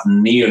wouldn't have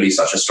nearly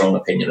such a strong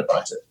opinion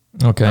about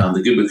it. Okay.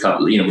 The Goodwood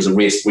Cup, was a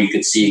race where you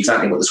could see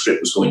exactly what the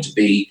script was going to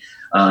be,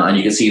 and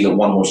you could see that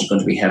one horse was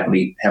going to be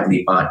heavily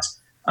backed,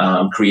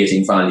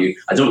 creating value.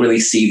 I don't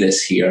really see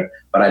this here,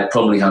 but I'd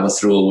probably have a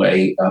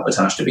throwaway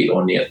Batash to beat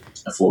Ornate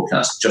a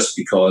forecast just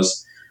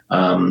because.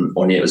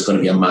 Ornate was going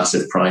to be a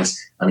massive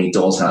price, and he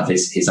does have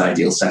his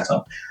ideal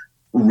setup.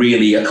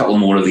 Really, a couple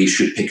more of these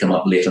should pick him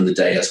up late in the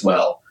day as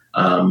well.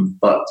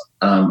 But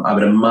I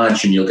would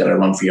imagine you'll get a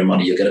run for your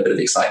money. You'll get a bit of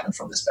excitement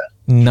from this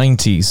bet.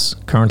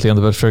 90s currently on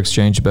the Betfair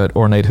Exchange about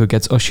Ornate, who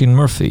gets Oisin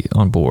Murphy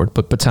on board,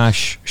 but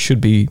Batash should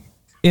be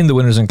in the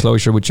winner's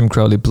enclosure with Jim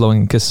Crowley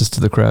blowing kisses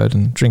to the crowd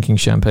and drinking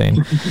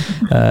champagne.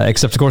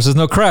 Except, of course, there's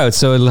no crowd,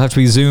 so it'll have to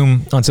be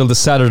Zoom until the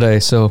Saturday.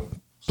 So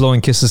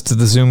blowing kisses to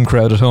the Zoom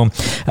crowd at home.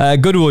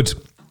 Goodwood,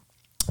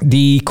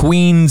 the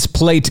Queen's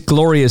Plate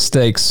Glorious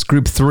Stakes,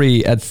 Group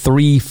 3 at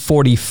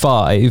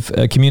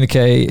 3.45.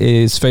 Communique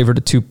is favoured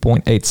at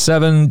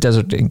 2.87.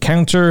 Desert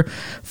Encounter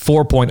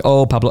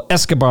 4.0. Pablo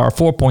Escobar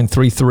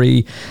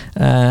 4.33.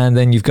 And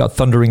then you've got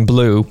Thundering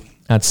Blue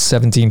at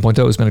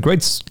 17.0. He's been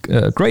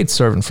a great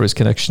servant for his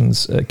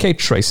connections. Kate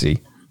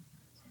Tracy.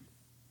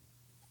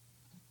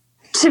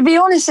 To be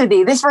honest with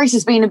you, this race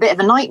has been a bit of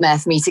a nightmare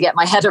for me to get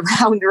my head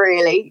around,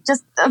 really.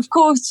 Just, of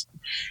course,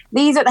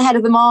 these at the head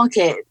of the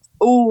market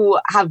all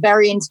have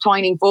very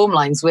intertwining form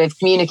lines with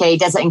Communique,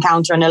 Desert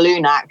Encounter and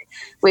Alunak,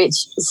 which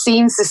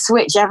seems to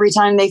switch every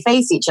time they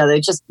face each other.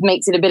 It just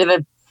makes it a bit of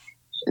a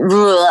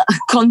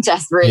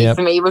contest, really,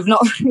 for me, with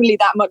not really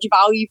that much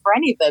value for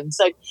any of them.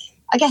 So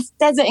I guess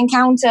Desert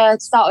Encounter, to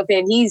start with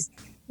him, he's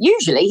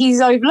usually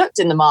he's overlooked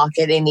in the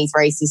market in these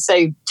races,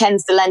 so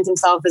tends to lend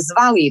himself as a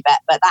value bet,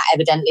 but that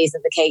evidently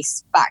isn't the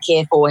case back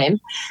here for him.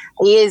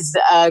 He is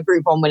a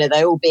Group 1 winner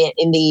though, albeit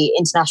in the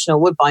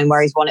International Woodbine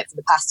where he's won it for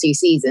the past 2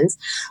 seasons.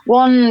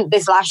 Won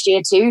this last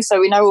year too,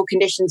 so we know all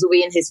conditions will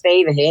be in his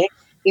favour here.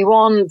 He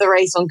won the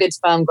race on good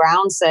firm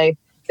ground, so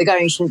the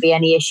going shouldn't be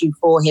any issue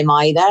for him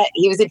either.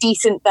 He was a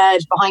decent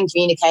third behind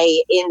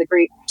Communique in the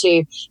Group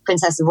 2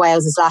 Princess of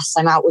Wales his last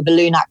time out, with a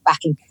Lunac back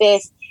in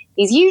 5th.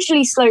 He's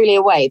usually slowly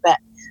away, but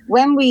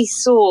when we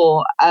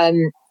saw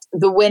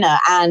the winner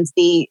and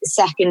the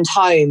second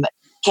home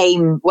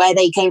where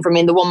they came from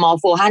in the 1 mile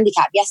 4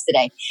 handicap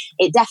yesterday,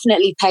 it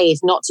definitely paid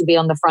not to be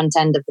on the front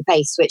end of the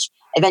pace, which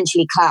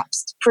eventually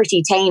collapsed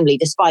pretty tamely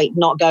despite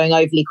not going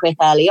overly quick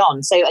early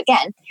on. So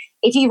again,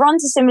 if he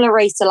runs a similar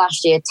race to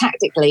last year,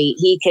 tactically,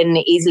 he can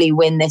easily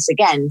win this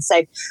again. So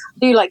I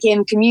do like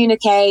him.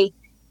 Communique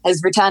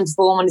has returned to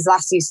form on his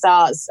last 2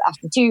 starts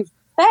after 2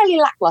 fairly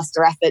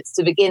lackluster efforts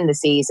to begin the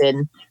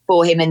season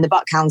for him in the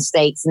Buckhound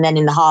Stakes and then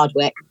in the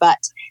Hardwick. But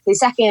his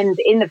second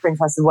in the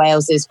Princess of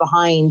Wales is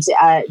behind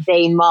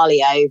Dame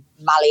Marliott,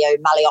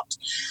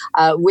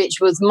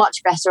 which was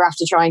much better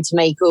after trying to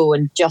make all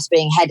and just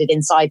being headed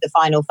inside the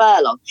final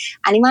furlong.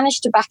 And he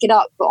managed to back it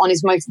up on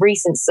his most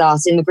recent start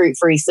in the Group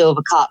 3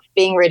 Silver Cup,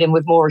 being ridden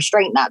with more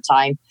restraint that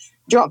time.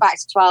 Dropped back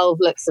to 12,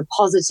 looks a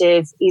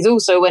positive. He's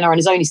also a winner on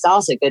his only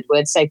start at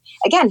Goodwood. So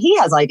again, he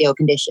has ideal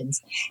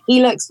conditions.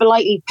 He looks the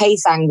likely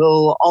pace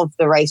angle of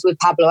the race with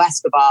Pablo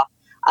Escobar.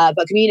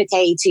 But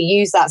Communique to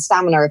use that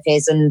stamina of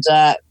his and,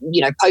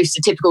 post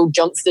a typical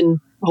Johnston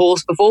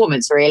horse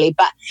performance, really.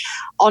 But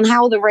on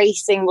how the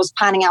racing was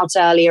panning out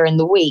earlier in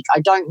the week,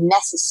 I don't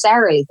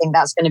necessarily think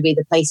that's going to be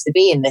the place to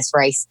be in this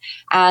race.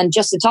 And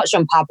just to touch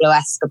on Pablo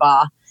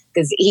Escobar,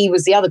 because he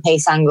was the other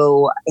pace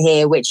angle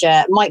here, which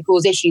might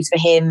cause issues for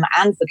him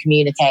and for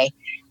Communique,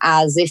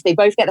 as if they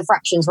both get the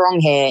fractions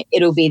wrong here,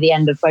 it'll be the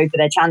end of both of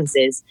their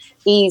chances.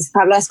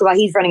 Pablo Escobar,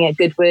 he's running at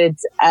Goodwood.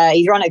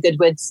 He's run at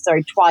Goodwood,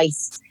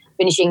 twice,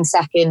 finishing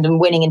second and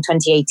winning in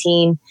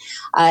 2018.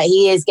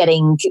 He is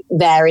getting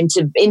there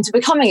into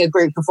becoming a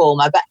group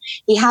performer, but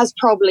he has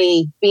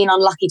probably been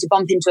unlucky to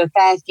bump into a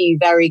fair few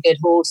very good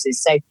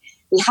horses. So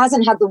he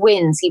hasn't had the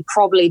wins he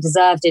probably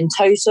deserved in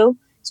total.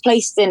 He's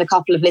placed in a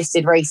couple of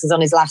listed races on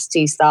his last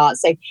 2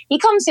 starts. So he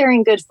comes here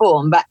in good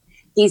form, but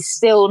he's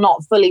still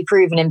not fully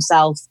proven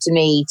himself to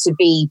me to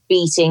be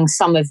beating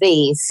some of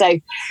these. So,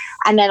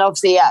 and then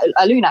obviously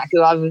Lunac,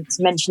 who I was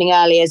mentioning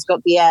earlier, has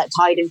got the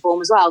Tide in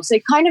form as well. So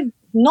kind of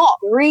not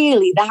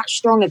really that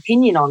strong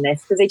opinion on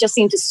this because they just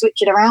seem to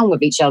switch it around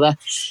with each other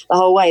the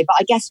whole way. But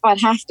I guess if I'd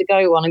have to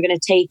go one, I'm going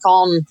to take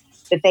on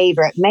the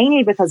favourite,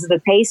 mainly because of the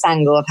pace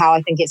angle of how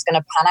I think it's going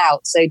to pan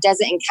out. So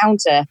Desert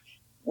Encounter,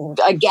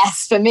 I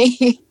guess, for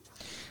me.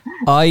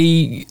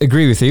 I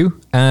agree with you,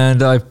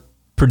 and I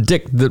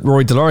predict that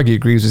Rory Delargy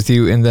agrees with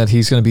you in that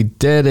he's going to be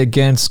dead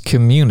against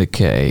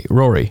Communique.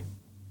 Rory?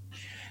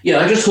 Yeah,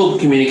 I just hope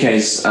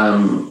Communique's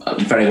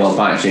very well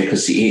backed here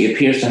because he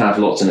appears to have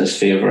lots in his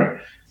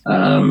favour.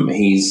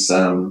 He's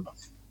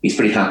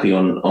pretty happy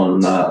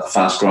on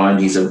fast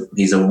ground. He's a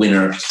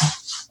winner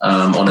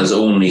on his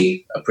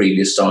only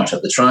previous start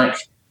at the track,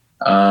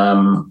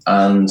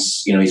 and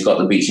he's got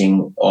the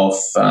beating of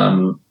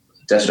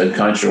Desert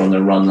Encounter on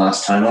the run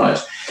last time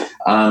out.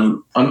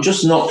 I'm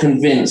just not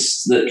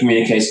convinced that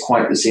Communique is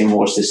quite the same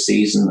horse this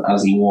season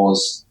as he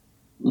was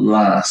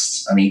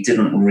last, and he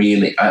didn't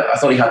really. I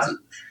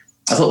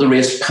thought the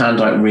race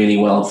panned out really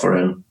well for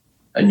him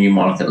at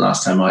Newmarket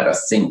last time out. I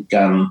think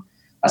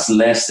that's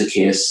less the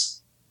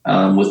case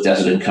with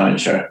Desert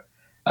Encounter.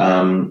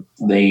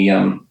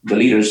 The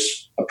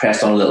leaders are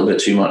pressed on a little bit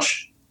too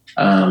much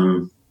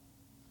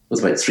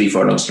with about 3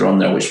 furlongs to run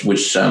there, which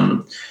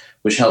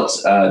helped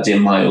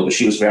Dame Mayo, but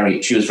she was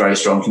very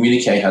strong.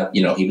 Communique had,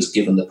 he was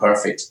given the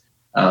perfect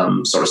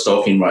sort of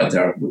stalking right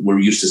there. We're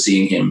used to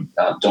seeing him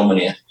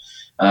dominate,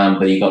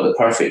 but he got the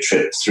perfect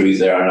trip through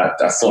there. And I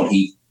thought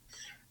he's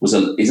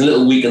a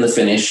little weak in the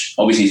finish.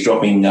 Obviously, he's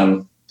dropping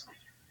back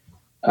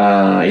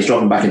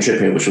in trip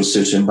here, which will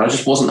suit him. But I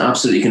just wasn't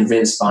absolutely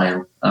convinced by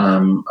him,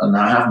 and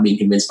I haven't been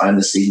convinced by him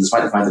this season,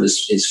 despite the fact that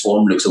his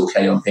form looks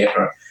okay on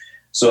paper.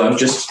 So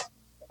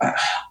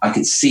I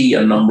could see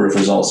a number of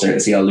results there. I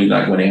could see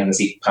Lunac winning. I could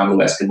see Pablo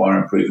Escobar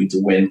improving to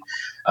win.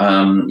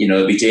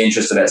 It'd be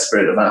dangerous to let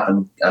Spirit of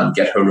Appin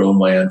get her own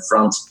way in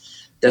front.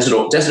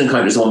 Desert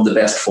Encounter is one of the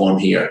best form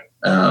here.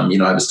 I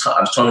was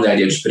talking the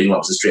idea of just putting him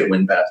up as a straight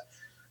win bet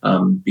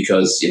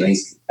because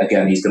he's got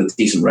a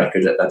decent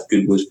record at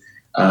Goodwood.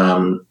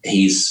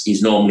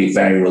 He's normally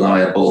very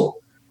reliable.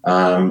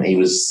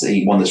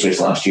 He won this race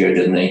last year,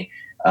 didn't he?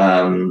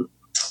 And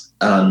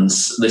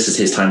this is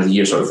his time of the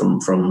year, sort of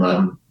from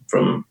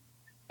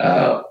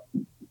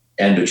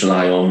end of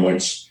July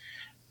onwards.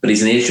 But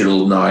he's an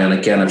 8-year-old now, and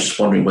again, I'm just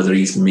wondering whether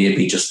he's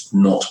maybe just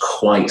not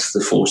quite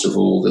the force of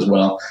old as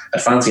well. I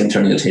fancy him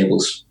turning the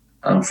tables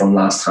from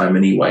last time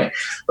anyway.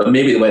 But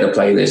maybe the way to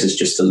play this is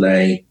just to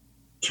lay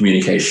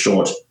Communique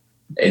short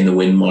in the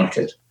win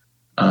market.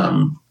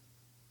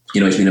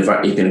 He's been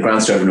a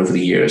grand servant over the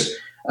years,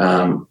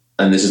 and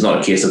and this is not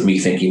a case of me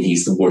thinking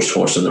he's the worst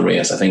horse in the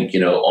race. I think,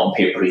 on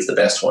paper, he's the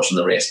best horse in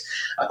the race.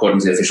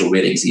 According to the official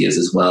ratings, he is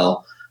as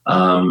well.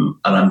 And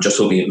I'm just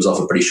hoping it was off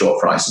a pretty short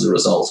price as a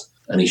result.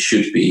 And he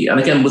should be. And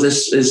again, with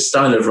his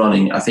style of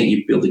running, I think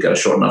you'd be able to get a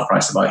short enough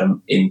price about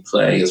him in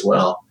play as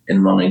well,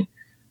 in running.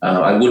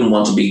 I wouldn't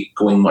want to be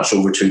going much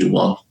over 2 to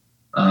 1.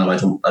 I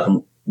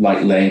don't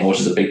like laying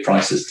horses at big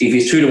prices. If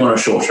he's 2 to 1 or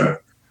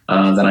shorter,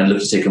 then I'd look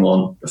to take him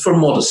on for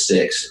modest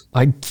stakes.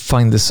 I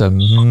find this a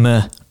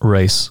meh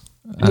race.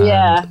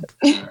 Yeah.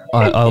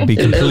 I'll be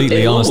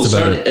completely honest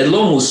about it. It'll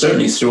almost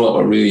certainly throw up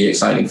a really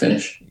exciting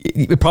finish.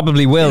 It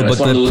probably will, but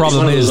the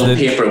problem is that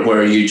paper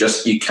where you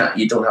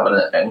don't have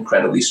an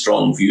incredibly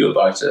strong view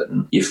about it,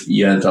 and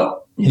you end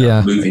up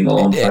moving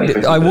along.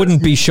 I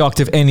wouldn't be shocked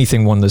if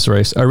anything won this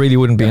race. I really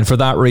wouldn't be, and for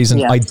that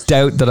reason, I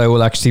doubt that I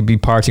will actually be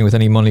parting with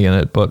any money in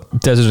it. But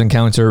Desert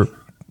Encounter.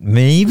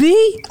 Maybe?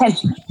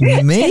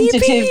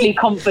 Tentatively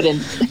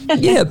confident.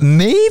 Yeah,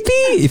 maybe.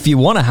 If you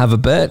want to have a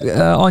bet,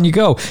 on you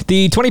go.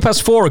 The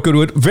 4:20 at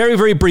Goodwood, very,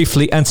 very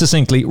briefly and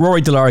succinctly.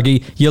 Rory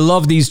Delargy, you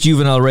love these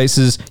juvenile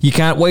races. You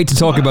can't wait to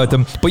talk about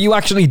them, but you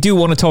actually do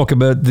want to talk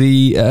about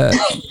the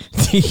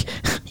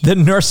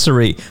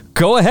nursery.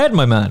 Go ahead,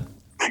 my man.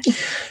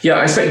 Yeah,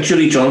 I expect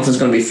Julie Johnson's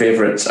going to be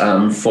favourite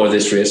for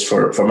this race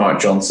for Mark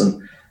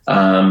Johnson.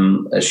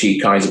 She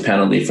carries a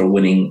penalty for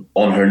winning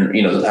on her.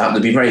 There'll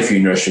be very few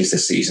nurseries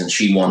this season.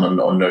 She won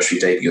on nursery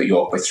debut at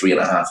York by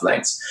 3.5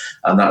 lengths,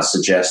 and that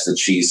suggests that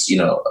she's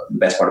the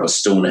best part of a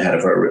stone ahead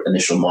of her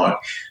initial mark.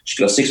 She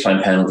got a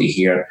 £6 penalty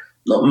here.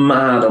 Not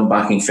mad on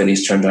backing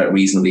fillies, turned out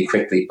reasonably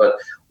quickly, but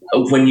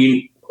when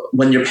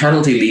your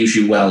penalty leaves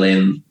you well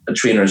in, a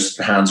trainer's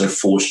hands are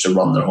forced to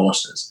run their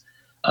horses.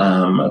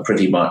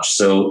 Pretty much.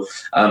 So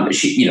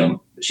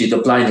she's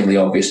got blindingly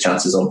obvious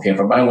chances on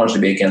paper, but I wanted to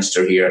be against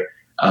her here.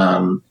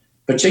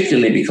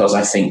 Particularly because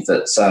I think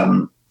that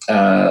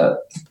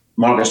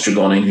Marcus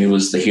Tregoning, who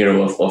was the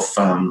hero of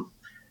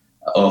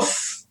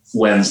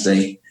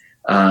Wednesday,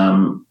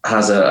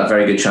 has a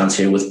very good chance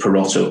here with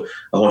Perotto.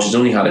 A horse has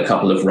only had a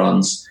couple of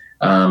runs.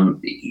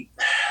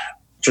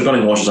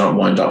 Tregoning horses aren't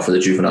wound up for the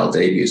juvenile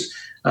debuts.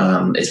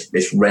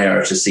 It's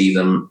rare to see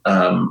them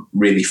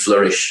really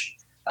flourish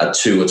at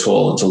 2 at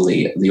all until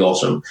the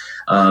autumn.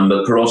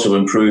 But Perotto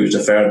improved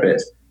a fair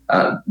bit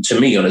to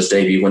me on his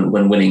debut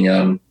when winning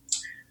a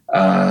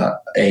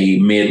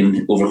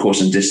maiden over course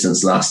and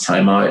distance last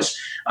time out.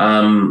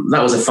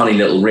 That was a funny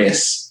little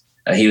race.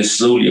 He was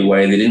slowly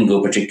away. They didn't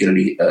go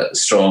particularly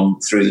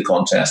strong through the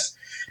contest,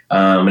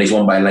 and he's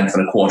won by a length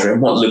and a quarter in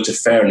what looked a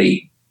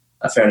fairly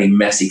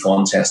messy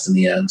contest in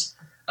the end.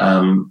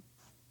 And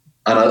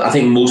I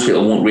think most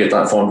people won't rate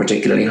that form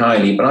particularly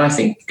highly, but I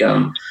think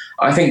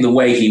the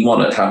way he won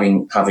it,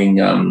 having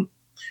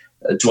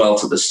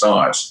dwelt at the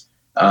start.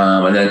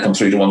 And then come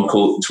through to win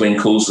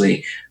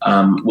Coulsley,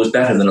 was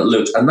better than it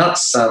looked. And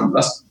that's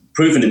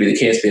proven to be the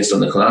case based on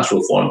the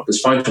collateral form, because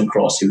Fountain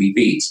Cross, who he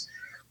beat,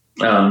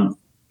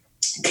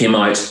 came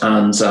out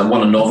and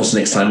won a novice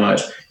next time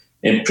out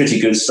in pretty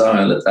good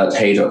style at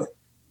Haydock,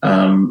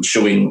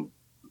 showing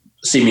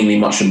seemingly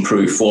much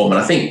improved form.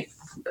 And I think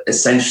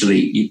essentially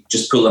you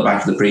just pull that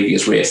back to the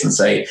previous race and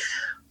say,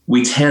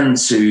 we tend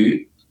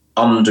to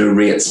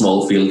underrate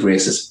small field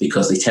races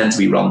because they tend to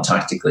be run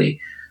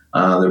tactically.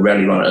 They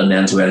rarely run an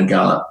end-to-end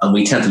gallop, and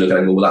we tend to look at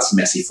it and go, well, that's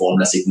messy form,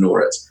 let's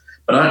ignore it.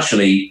 But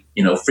actually,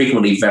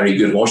 frequently very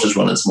good horses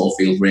run in small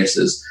field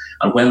races,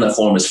 and when the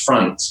form is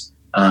franked,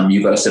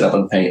 you've got to sit up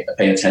and pay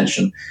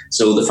attention.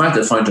 So the fact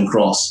that Fountain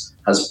Cross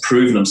has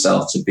proven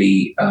himself to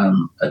be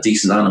a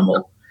decent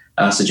animal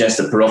suggests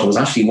that Perotto was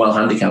actually well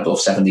handicapped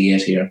off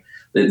 78 here.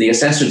 The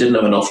assessor didn't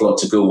have an awful lot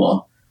to go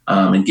on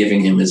in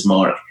giving him his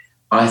mark.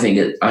 I think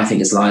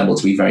it's liable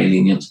to be very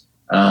lenient.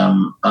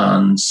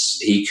 And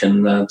he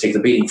can take the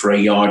beating for a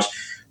yard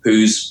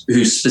who's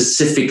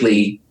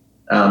specifically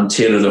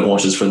tailored their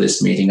horses for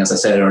this meeting. As I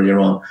said earlier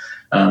on,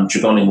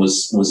 Tregoning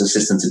was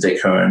assistant to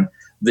Dick Hearn.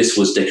 This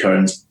was Dick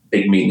Hearn's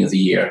big meeting of the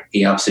year.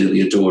 He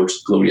absolutely adored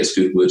Glorious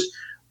Goodwood,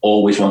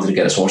 always wanted to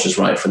get his horses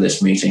right for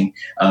this meeting.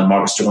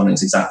 Marcus Tregoning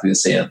is exactly the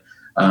same.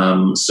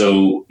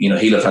 So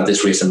he'll have had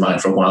this race in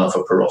mind for a while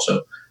for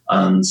Perotto.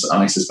 And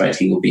I suspect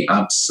he will be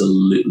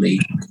absolutely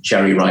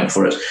cherry ripe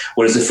for it.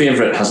 Whereas the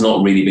favourite has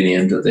not really been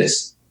aimed at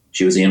this.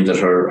 She was aimed at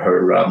her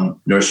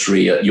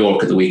nursery at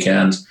York at the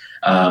weekend.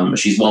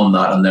 She's won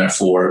that, and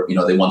therefore,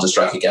 they want to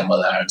strike again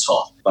while they're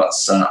top. But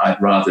I'd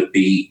rather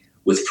be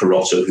with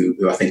Perotto,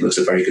 who I think looks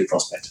a very good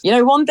prospect.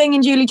 One thing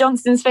in Julie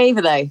Johnston's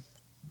favour, though,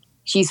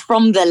 she's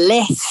from the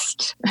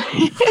list.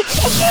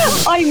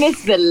 I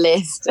miss the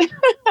list.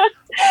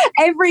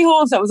 Every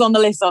horse that was on the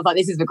list, I was like,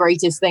 this is the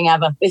greatest thing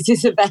ever. This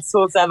is the best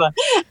horse ever.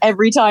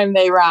 Every time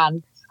they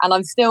ran. And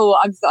I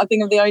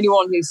think I'm the only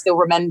one who still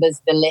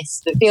remembers the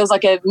list. It feels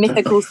like a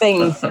mythical thing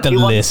The we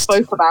once list.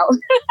 spoke about.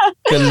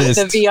 The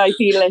list. The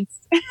VIP list.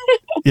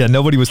 Yeah,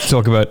 nobody was to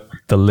talk about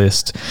the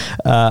list.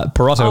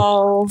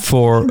 Perotto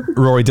for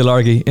Rory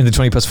Delargy in the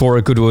 20 past 4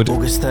 at Goodwood.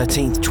 August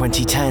 13th,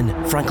 2010,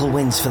 Frankel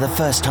wins for the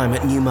first time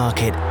at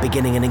Newmarket,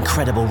 beginning an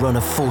incredible run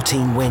of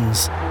 14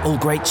 wins. All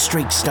great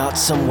streaks start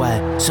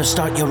somewhere, so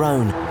start your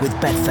own with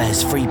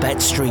Betfair's free bet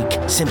streak.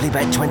 Simply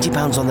bet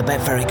 £20 on the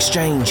Betfair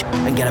exchange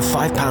and get a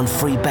 £5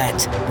 free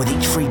bet. With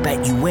each free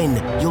bet you win,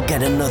 you'll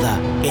get another.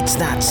 It's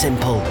that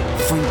simple.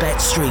 Free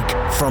bet streak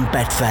from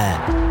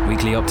Betfair.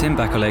 Weekly opt-in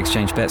back-all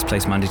exchange bets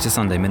placed Monday to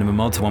Sunday. Minimum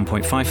odds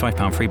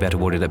 £1.55 free bet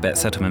awarded at bet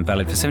settlement,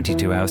 valid for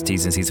 72 hours.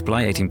 T's and C's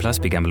apply. 18 plus.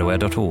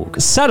 BeGambleAware.org.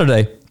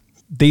 Saturday,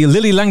 the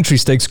Lily Langtry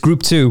Stakes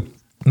Group 2,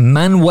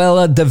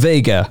 Manuela de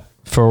Vega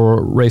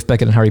for Rafe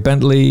Beckett and Harry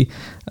Bentley.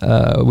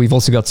 We've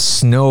also got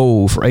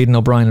Snow for Aidan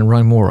O'Brien and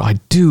Ryan Moore. I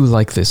do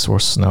like this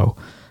horse, Snow.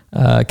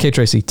 Kate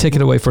Tracy, take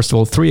it away, first of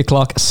all. 3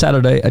 o'clock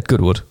Saturday at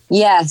Goodwood.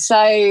 Yeah,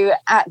 so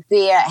at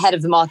the head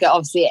of the market,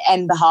 obviously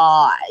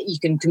Embahar, you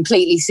can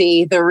completely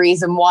see the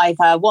reason why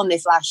her won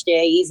this last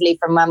year easily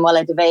from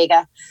Manuela de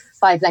Vega,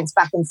 5 lengths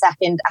back in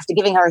second after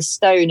giving her a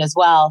stone as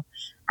well.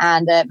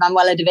 And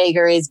Manuela de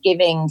Vega is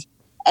giving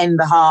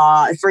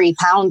Embahar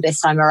 £3 this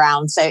time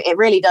around. So it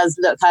really does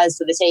look hers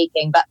for the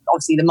taking, but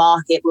obviously the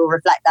market will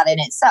reflect that in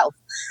itself.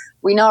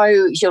 We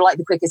know she'll like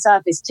the quicker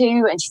surface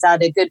too, and she's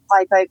had a good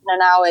pipe opener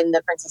now in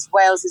the Princess of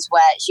Wales's,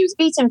 where she was a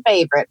beaten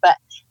favourite, but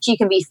she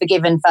can be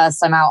forgiven first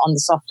time out on the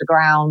softer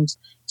ground.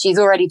 She's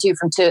already 2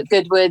 from 2 at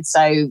Goodwood,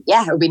 so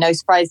yeah, it would be no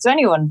surprise to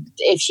anyone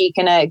if she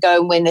can go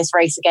and win this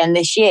race again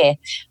this year.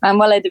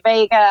 Manuela de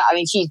Vega, I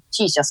mean,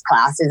 she's just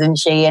class, isn't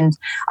she? And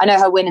I know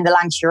her win in the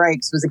Lancashire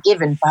Oaks was a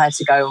given for her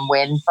to go and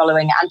win,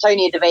 following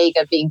Antonia de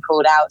Vega being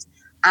pulled out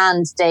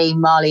and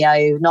Dame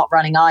Marlio not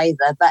running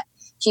either, but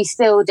she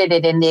still did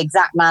it in the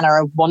exact manner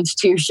a 1 to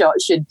 2 shot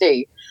should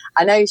do.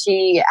 I know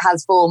she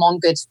has form on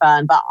good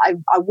firm, but I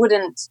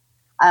wouldn't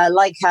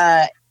like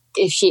her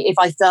if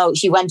I felt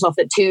she went off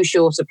at too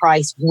short a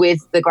price with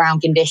the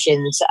ground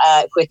conditions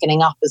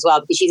quickening up as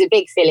well, because she's a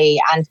big filly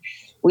and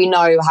we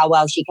know how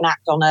well she can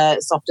act on a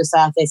softer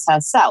surface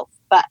herself.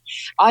 But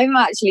I'm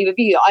actually with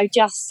you. I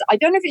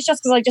don't know if it's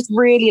just because I just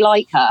really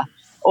like her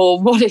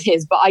or what it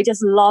is, but I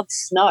just love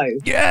Snow.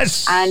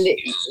 Yes! And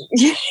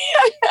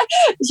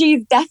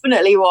she's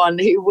definitely one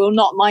who will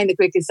not mind the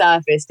quicker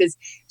surface, because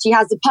she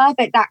has the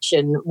perfect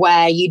action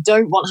where you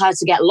don't want her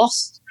to get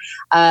lost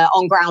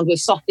on ground with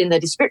soft in the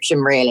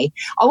description, really.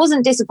 I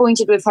wasn't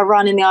disappointed with her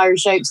run in the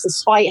Irish Oaks,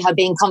 despite her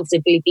being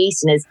comfortably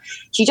beaten, as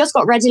she just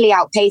got readily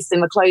outpaced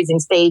in the closing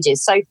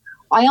stages. So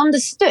I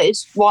understood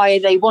why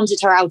they wanted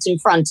her out in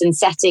front and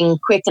setting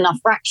quick enough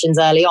fractions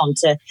early on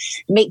to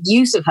make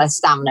use of her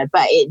stamina,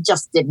 but it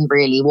just didn't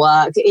really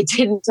work. It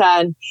didn't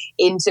turn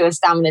into a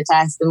stamina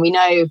test. And we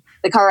know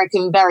the Curragh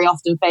can very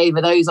often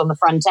favour those on the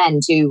front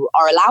end who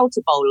are allowed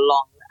to bowl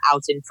along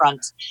out in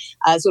front,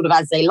 sort of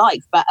as they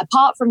like. But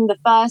apart from the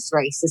first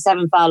race, the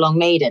 7 furlong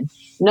maiden,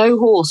 no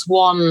horse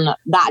won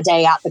that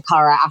day at the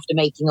Curragh after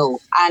making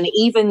all. And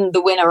even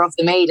the winner of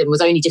the maiden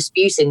was only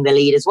disputing the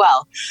lead as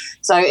well.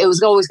 So it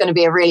was always going to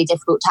be a really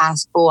difficult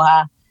task for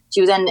her. She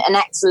was in an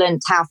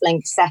excellent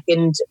half-length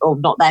second, or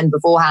not then,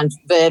 beforehand.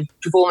 The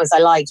performance I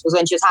liked was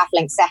when she was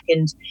half-length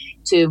second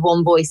to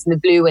One Voice in the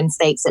Blue Wind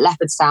Stakes at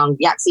Leopardstown.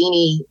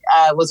 Yaxini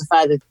was a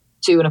further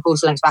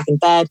 2.25 lengths back in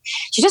third.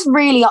 She just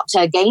really upped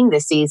her game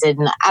this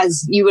season,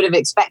 as you would have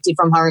expected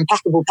from her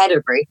impeccable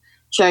pedigree,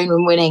 shown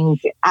when winning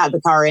at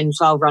the Curragh in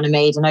 12 runner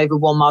maiden over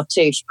 1 mile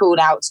 2. She pulled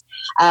out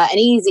an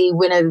easy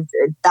winner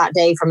that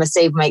day from a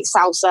stablemate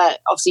Salsa.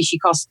 Obviously, she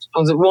cost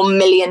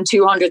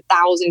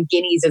 1,200,000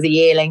 guineas as a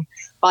yearling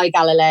by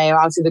Galileo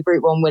out of the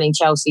Group 1 winning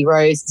Chelsea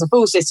Rose. It's a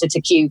full sister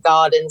to Kew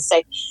Gardens.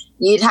 So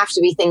you'd have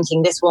to be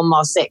thinking this 1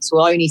 mile 6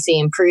 will only see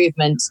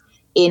improvement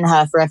in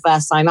her for her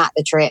first time at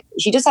the trip.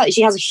 She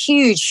has a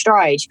huge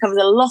stride. She covers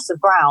a lot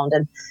of ground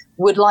and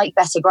would like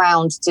better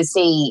ground to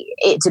see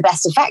it to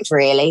best effect,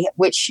 really,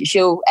 which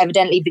she'll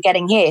evidently be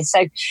getting here.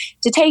 So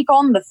to take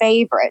on the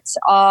favourite,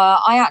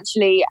 I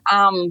actually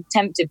am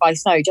tempted by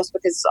Snow, just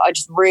because I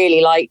just really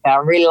like her. I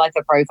really like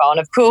her profile. And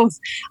of course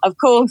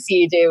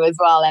you do as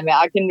well, Emmett.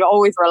 I can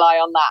always rely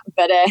on that.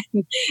 But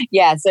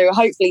yeah, so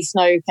hopefully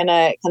Snow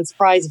can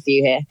surprise a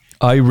few here.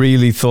 I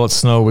really thought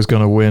Snow was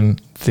going to win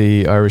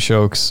the Irish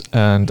Oaks,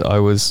 and I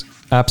was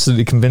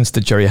absolutely convinced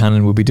that Jerry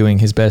Hannon would be doing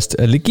his best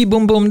Licky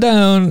Boom Boom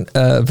Down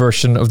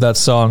version of that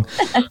song,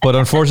 but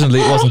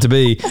unfortunately it wasn't to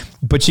be.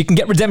 But she can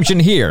get redemption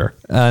here,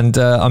 and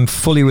I'm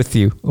fully with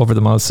you over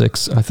the mile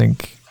 6. I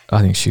think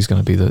she's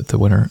going to be the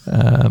winner.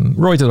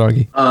 Roy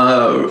Delargy.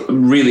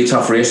 Really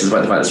tough race,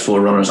 despite the fact there's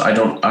 4 runners. I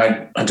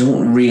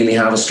don't really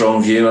have a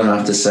strong view, I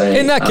have to say.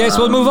 In that case,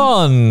 we'll move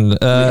on. We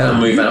can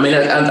move on. I mean,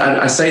 and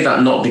I say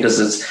that not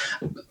because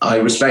I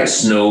respect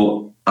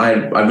Snow. I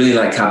really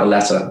like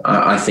Cabaletta.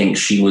 I think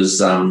she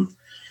was,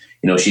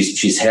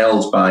 she's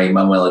held by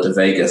Manuela de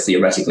Vega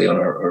theoretically on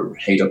her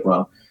Haydock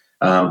run.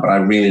 But I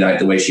really like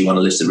the way she won a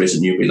listed race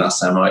at Newbury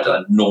last time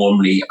out.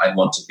 Normally, I'd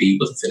want to be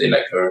with a filly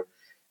like her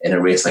in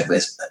a race like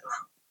this.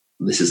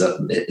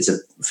 It's a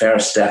fair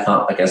step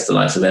up against the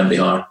likes of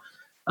MBR,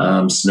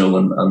 Snow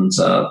and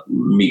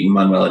meeting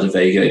Manuela de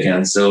Vega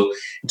again. So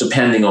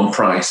depending on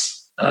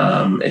price,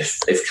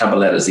 if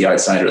Caballetta is the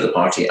outsider of the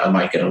party, I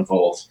might get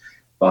involved.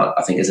 But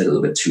I think it's a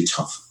little bit too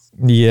tough.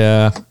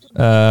 Yeah.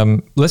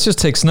 Let's just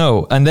take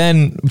Snow. And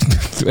then,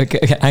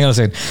 hang on a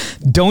second.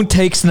 Don't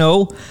take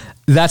Snow.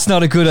 That's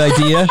not a good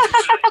idea.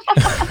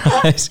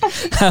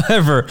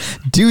 However,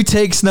 do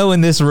take Snow in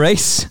this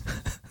race.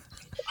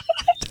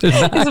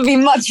 This would be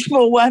much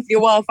more worth your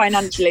while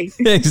financially.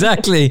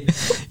 Exactly.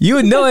 You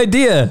have no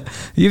idea.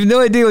 You have no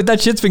idea what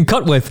that shit's been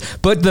cut with.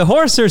 But the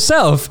horse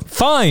herself,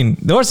 fine.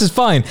 The horse is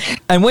fine.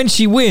 And when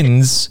she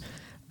wins,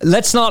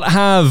 let's not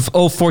have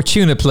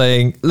Fortuna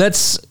playing.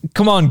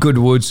 Come on,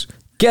 Goodwood,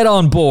 get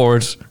on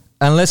board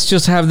and let's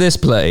just have this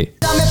play.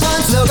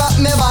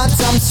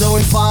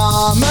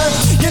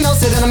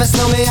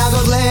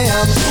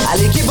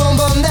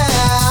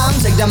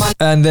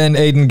 And then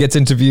Aidan gets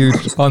interviewed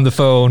on the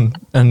phone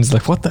and is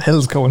like, what the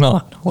hell's going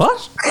on?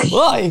 What?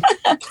 Why?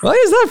 Why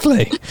is that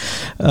play?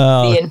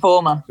 The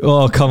Informer.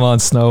 Oh, come on,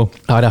 Snow.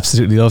 I'd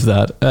absolutely love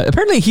that.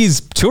 Apparently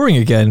he's touring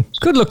again.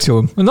 Good luck to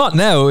him. Well, not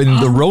now in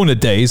the Rona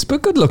days,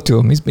 but good luck to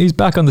him. He's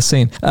back on the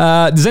scene.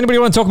 Does anybody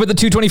want to talk about the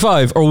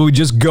 225 or will we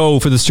just go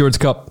for the Stewards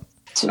Cup?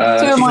 Two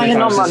of mine are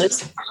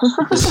non-runners.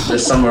 The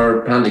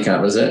summer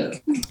handicap, is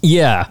it?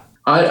 Yeah.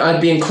 I'd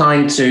be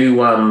inclined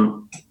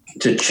to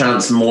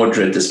chance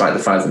Mordred, despite the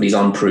fact that he's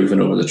unproven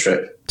over the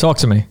trip. Talk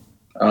to me.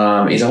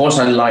 He's a horse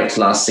I liked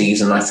last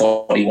season. I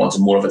thought he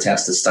wanted more of a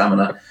test of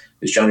stamina.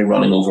 He's generally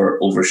running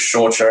over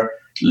shorter,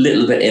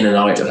 little bit in and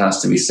out, it has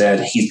to be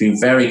said. He's been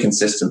very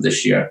consistent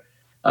this year.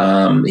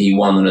 He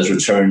won in his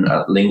return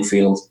at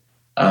Lingfield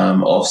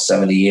of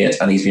 78,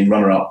 and he's been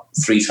runner-up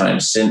 3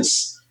 times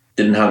since.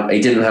 He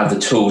didn't have the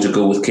toe to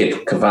go with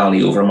Cape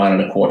Cavalli over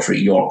 1.25 miles at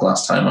York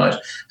last time out,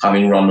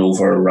 having run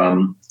over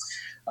 1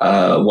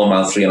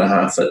 mile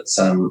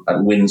 3.5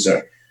 at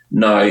Windsor.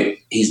 Now,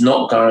 he's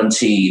not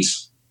guaranteed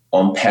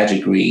on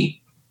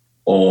pedigree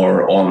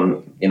or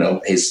on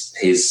his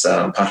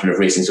pattern of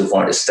racing so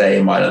far to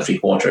stay 1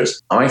 3/4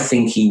 miles. I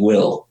think he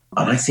will,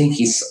 and I think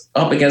he's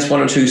up against 1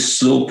 or 2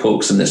 slow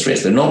pokes in this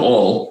race. They're not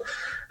all,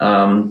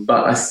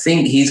 but I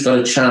think he's got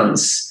a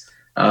chance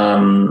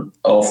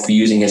of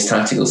using his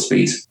tactical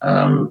speed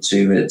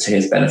to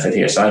his benefit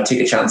here. So I'd take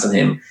a chance on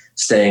him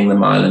staying the 1.6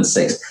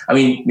 miles. I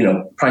mean,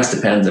 price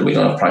dependent. We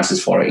don't have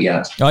prices for it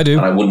yet. I do.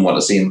 And I wouldn't want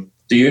to see him.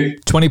 Do you?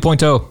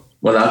 20.0.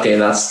 Well, okay,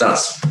 that's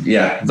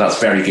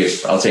very good.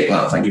 I'll take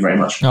that. Thank you very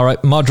much. All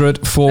right,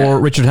 moderate for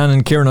Richard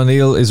Hannon. Kieran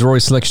O'Neill is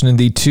Rory's selection in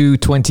the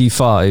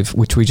 225,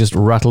 which we just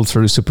rattled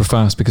through super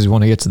fast because we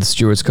want to get to the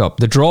Stewards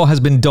Cup. The draw has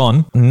been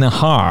done.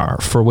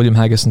 Nahar for William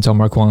Haggis and Tom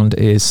Marquand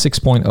is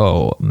 6.0.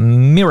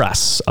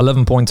 Miras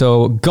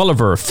 11.0.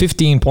 Gulliver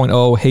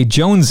 15.0. Hey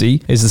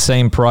Jonesy is the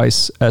same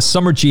price.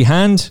 Summer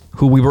Jihand,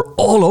 who we were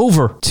all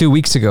over 2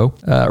 weeks ago,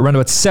 around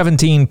about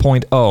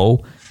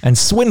 17.0. And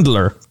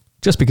Swindler,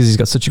 just because he's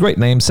got such a great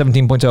name,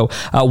 17.0.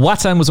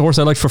 Watan was a horse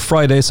I liked for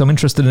Friday, so I'm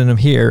interested in him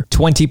here.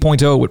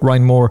 20.0 with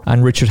Ryan Moore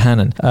and Richard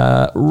Hannon.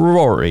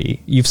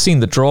 Rory, you've seen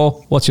the draw.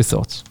 What's your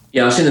thoughts?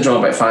 Yeah, I've seen the draw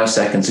about 5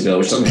 seconds ago,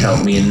 which doesn't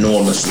help me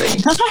enormously.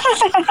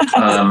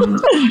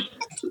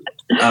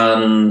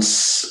 And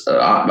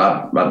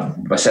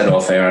I said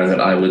off air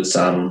that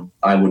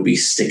I would be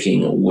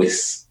sticking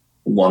with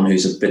one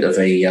who's a bit of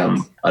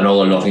an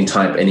all or nothing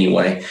type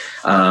anyway.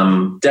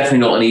 Definitely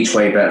not an each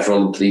way bet. For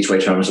all the each way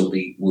terms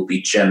will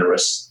be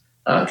generous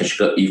because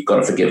you've got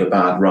to forgive a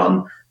bad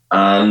run.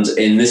 And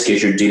in this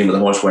case, you're dealing with a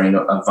horse wearing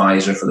a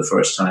visor for the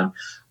first time.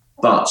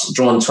 But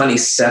drawn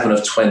 27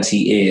 of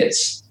 28,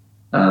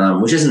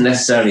 which isn't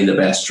necessarily the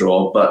best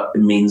draw, but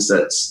it means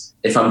that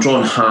if I'm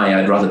drawn high,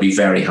 I'd rather be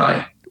very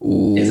high.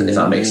 If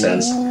that makes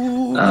sense.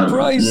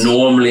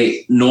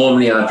 Normally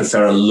I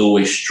prefer a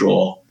lowish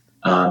draw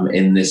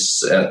in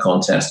this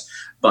contest,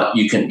 but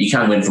you can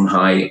win from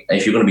high.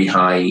 If you're going to be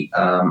high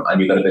and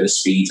you've got a bit of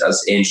speed,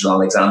 as Angel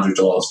Alexander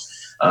does,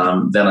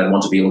 then I'd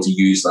want to be able to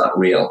use that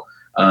rail.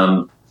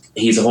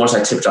 He's a horse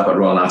I tipped up at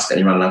Royal Ascot, and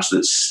he ran an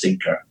absolute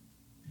stinker.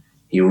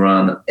 He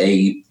ran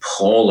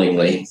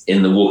appallingly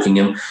in the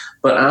Wokingham,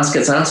 but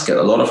Ascot's Ascot.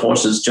 A lot of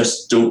horses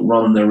just don't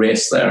run the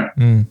race there.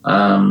 And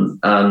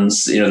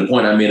the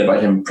point I made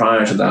about him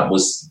prior to that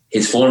was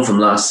his form from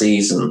last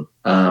season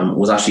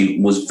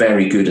was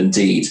very good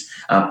indeed.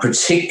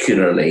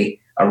 Particularly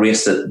a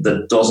race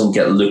that doesn't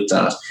get looked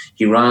at.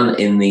 He ran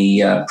in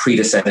the Prix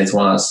de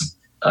Saint-Étoile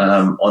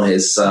on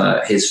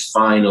his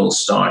final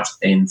start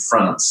in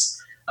France,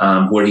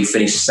 where he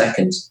finished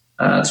second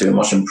to a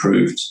much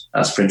improved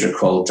sprinter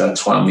called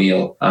Trois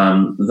Mille.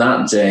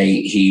 That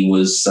day he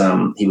was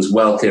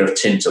well clear of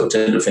Tinto.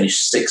 Tinto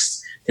finished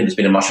 6th. Tinto's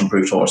been a much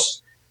improved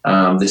horse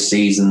this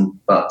season,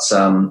 but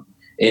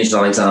Angel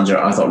Alexander,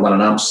 I thought, ran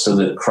an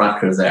absolute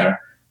cracker there.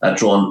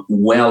 Drawn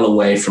well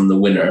away from the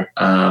winner,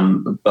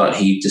 but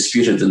he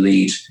disputed the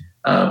lead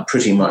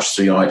pretty much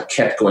throughout,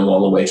 kept going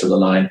all the way to the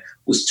line,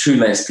 was 2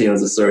 lengths clear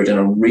of the third in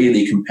a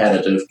really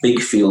competitive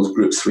big field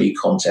Group 3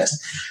 contest.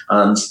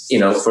 And,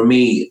 for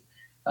me,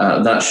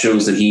 That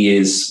shows that he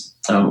is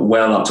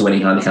well up to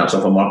winning handicaps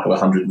off a mark of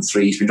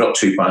 103. He's been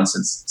dropped £2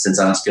 since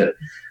Ascot.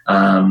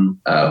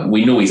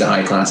 We know he's a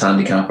high-class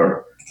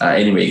handicapper.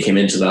 Anyway, he came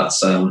into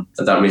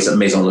that race at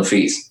Maison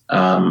Lafitte,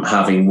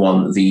 having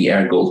won the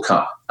Air Gold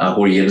Cup,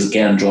 where he was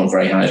again drawn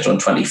very high, drawn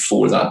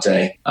 24 that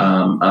day.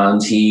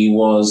 And he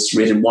was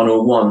rated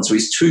 101, so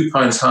he's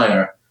 £2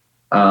 higher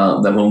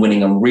than when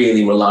winning a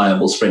really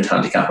reliable sprint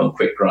handicap on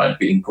quick ground,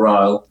 beating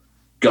Grail,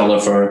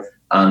 Gulliver,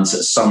 and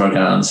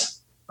Summergand,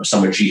 or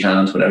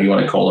Summergehand, whatever you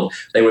want to call them.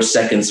 They were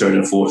second, third,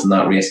 and fourth in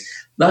that race.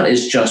 That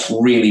is just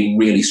really,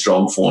 really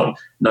strong form.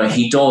 Now,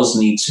 he does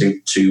need to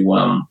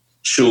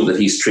show that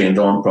he's trained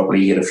on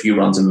properly. He had a few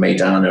runs in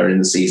Meydan early in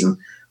the season,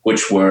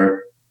 which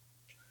were,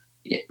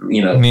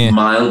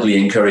 mildly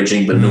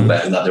encouraging, but no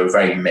better than that. They were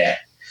very meh.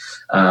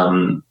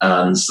 And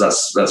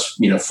that's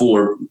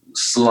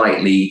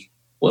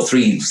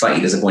three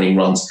slightly disappointing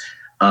runs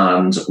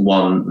and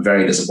one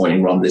very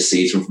disappointing run this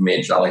season from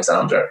Angel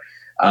Alexander.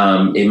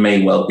 It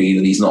may well be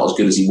that he's not as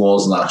good as he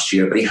was last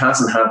year, but he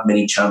hasn't had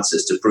many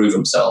chances to prove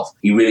himself.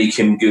 He really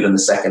came good in the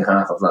second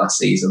half of last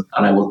season,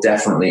 and I will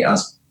definitely,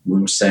 as we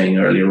were saying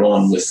earlier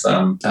on with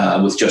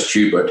Just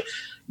Hubert,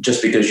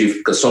 just because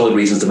you've got solid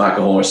reasons to back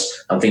a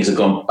horse and things have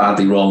gone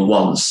badly wrong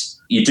once,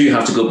 you do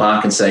have to go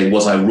back and say,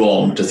 was I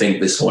wrong to think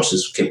this horse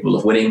is capable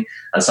of winning?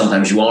 And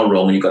sometimes you are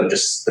wrong and you've got to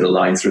just put a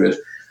line through it.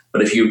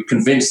 But if you're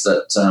convinced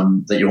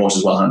that your horse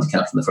is well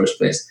handicapped in the first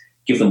place,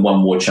 give them one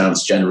more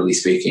chance, generally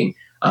speaking.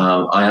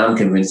 I am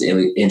convinced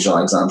that Angel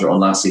Alexander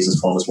on last season's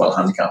form was well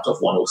handicapped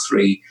off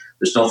 103.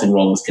 There's nothing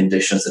wrong with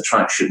conditions. The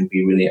track shouldn't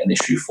be really an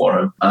issue for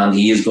him. And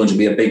he is going to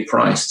be a big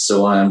price.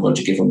 So I am going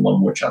to give him one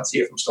more chance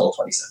here from stall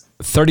 27.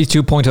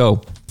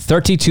 32.0.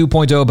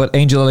 32.0, but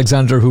Angel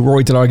Alexander, who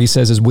Rory Delargy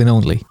says is win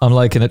only. I'm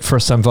liking it,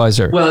 first time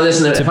visor. Well,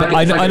 listen,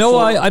 I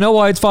know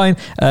why it's fine.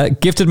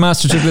 Gifted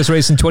Master took this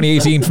race in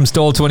 2018 from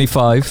stall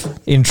 25.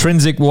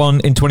 Intrinsic won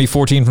in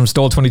 2014 from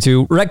stall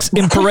 22. Rex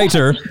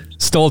Imperator,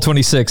 stall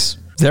 26.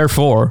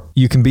 Therefore,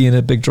 you can be in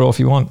a big draw if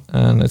you want,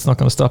 and it's not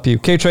going to stop you.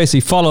 Kay Tracy,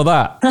 follow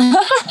that. No,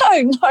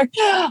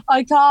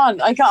 I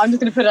can't. I'm just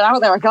going to put it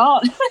out there. I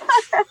can't.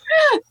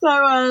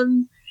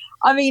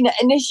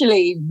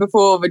 Initially,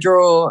 before the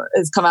draw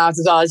has come out,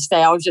 as I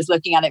say, I was just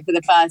looking at it for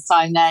the first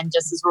time then,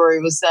 just as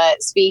Rory was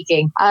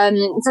speaking. So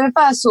the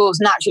first horse,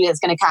 naturally, that's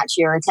going to catch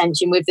your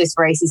attention with this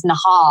race is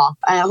Nahar.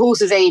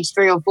 Horses aged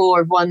 3 or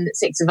 4 have won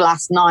 6 of the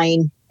last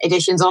 9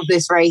 editions of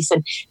this race,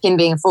 and him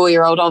being a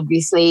 4-year-old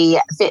obviously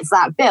fits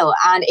that bill.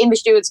 And in the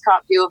Stewards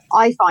Cup,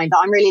 I find that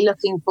I'm really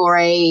looking for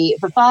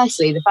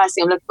firstly, the first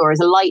thing I'm looking for is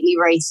a lightly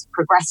raced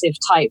progressive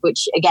type,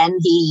 which again,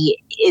 he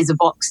is a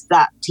box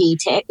that he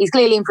ticked. He's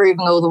clearly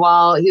improving all the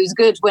while. He was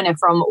a good winner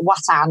from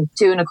Watan,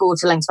 2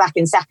 1/4 lengths back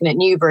in second at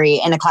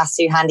Newbury in a Class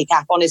 2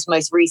 handicap on his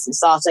most recent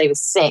start over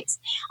 6.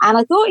 And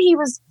I thought he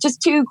was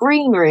just too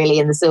green really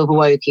in the Silver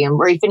Wokium,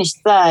 where he finished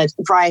 3rd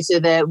prior to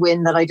the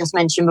win that I just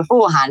mentioned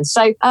beforehand.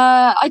 So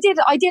I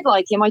did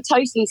like him. I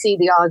totally see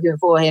the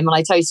argument for him, and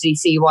I totally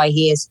see why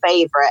he is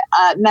favourite.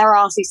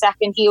 Merasi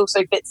second. He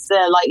also fits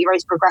the lightly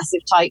raced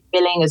progressive type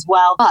billing as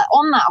well. But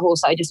on that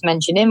horse I just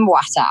mentioned, in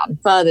Watan,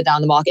 further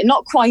down the market,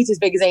 not quite as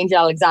big as Angel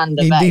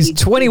Alexander. He's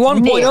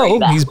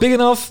 21.0. He's big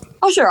enough.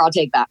 Oh, sure, I'll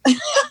take that.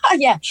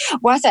 Yeah,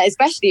 Watan,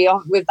 especially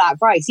with that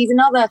price. He's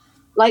another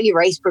lightly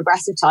raced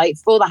progressive type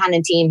for the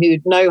Hannon team who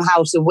know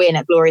how to win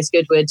at Glorious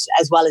Goodwood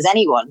as well as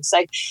anyone.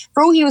 So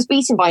for all he was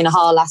beaten by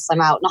Nahar last time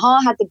out,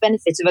 Nahar had the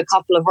benefit of a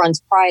couple of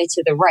runs prior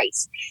to the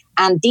race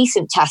and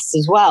decent tests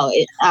as well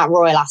at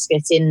Royal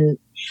Ascot and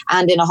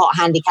in a hot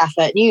handicap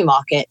at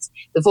Newmarket,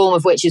 the form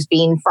of which has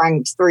been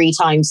franked 3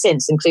 times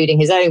since, including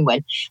his own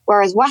win.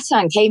 Whereas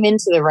Watan came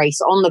into the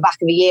race on the back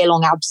of a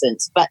year-long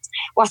absence, but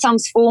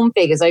Watan's form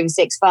figures over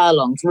 6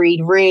 furlongs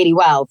read really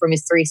well from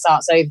his 3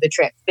 starts over the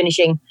trip,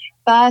 finishing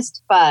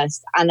first,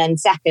 and then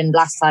second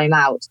last time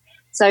out.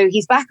 So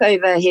he's back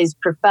over his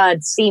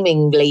preferred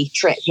seemingly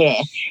trip here.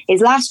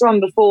 His last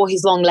run before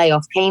his long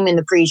layoff came in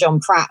the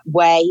Prix-Jean Prat,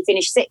 where he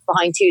finished 6th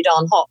behind Too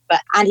Darn Hot,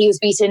 and he was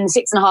beaten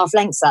 6.5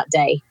 lengths that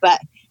day. But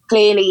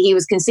clearly he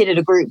was considered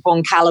a Group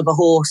 1 caliber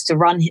horse to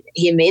run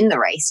him in the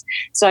race.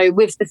 So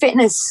with the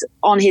fitness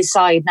on his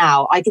side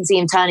now, I can see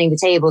him turning the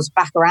tables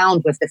back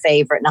around with the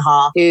favourite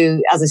Nahar,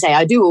 who, as I say,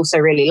 I do also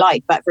really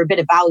like, but for a bit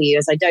of value,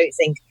 as I don't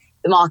think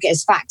the market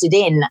has factored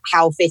in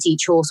how fit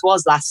each horse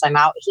was last time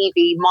out, he'd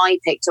be my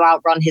pick to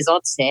outrun his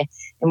odds here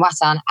in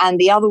Watan. And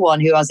the other one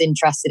who I was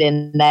interested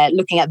in there,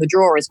 looking at the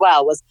draw as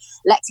well, was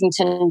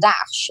Lexington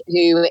Dash,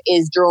 who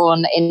is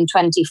drawn in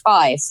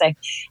 25. So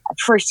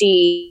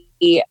pretty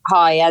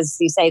high, as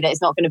you say, that it's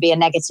not going to be a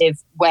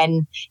negative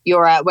when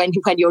you're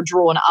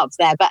drawn up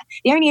there. But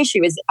the only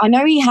issue is I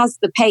know he has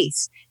the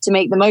pace to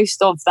make the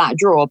most of that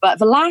draw, but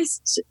the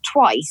last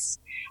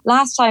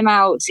time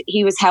out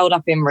he was held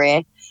up in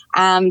rear.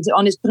 And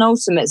on his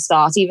penultimate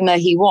start, even though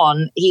he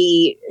won,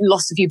 he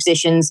lost a few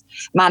positions,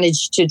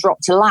 managed to drop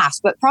to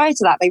last. But prior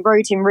to that, they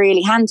rode him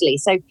really handily.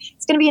 So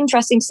it's going to be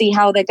interesting to see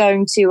how they're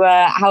going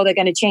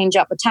to change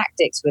up the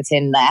tactics with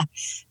him there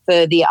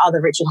for the other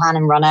Richard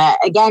Hannon runner.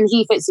 Again,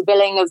 he fits the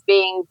billing of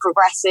being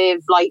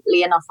progressive,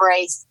 lightly enough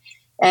race.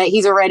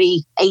 He's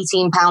already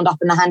 £18 up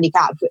in the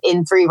handicap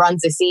in 3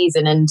 runs this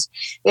season, and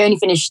he only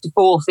finished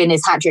 4th in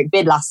his hat-trick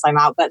bid last time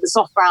out. But the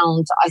soft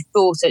ground, I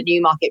thought at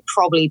Newmarket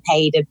probably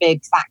played a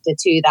big factor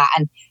to that.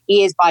 And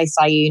he is by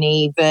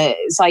Sayuni, but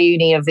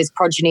Sayuni of his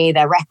progeny,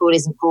 their record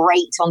isn't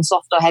great on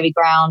soft or heavy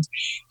ground.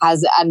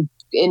 And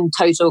in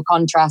total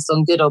contrast,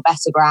 on good or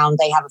better ground,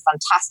 they have a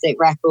fantastic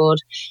record.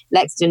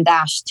 Lexington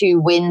Dash, 2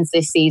 wins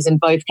this season,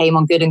 both came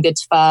on good and good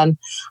to firm,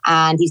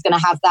 and he's going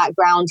to have that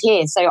ground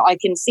here. So I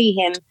can see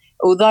him,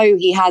 although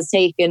he has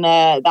taken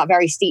that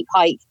very steep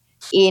hike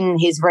in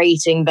his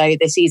rating though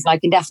this season, I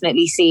can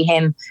definitely see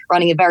him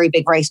running a very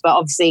big race, but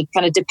obviously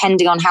kind of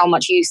depending on how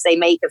much use they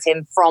make of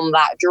him from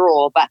that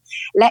draw. But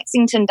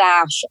Lexington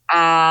Dash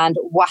and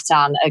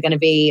Watan are going to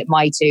be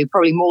my 2,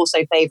 probably more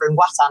so favouring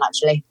Watan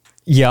actually.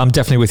 Yeah, I'm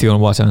definitely with you on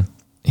Watan.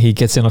 He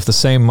gets in off the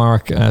same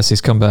mark as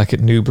his comeback at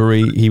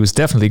Newbury. He was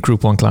definitely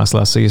Group 1 class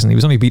last season. He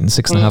was only beaten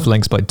 6.5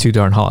 lengths by Too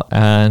Darn Hot.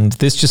 And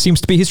this just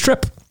seems to be his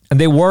trip. And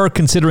they were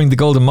considering the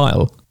Golden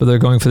Mile, but they're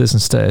going for this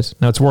instead.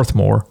 Now, it's worth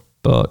more,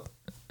 but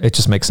it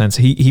just makes sense.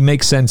 He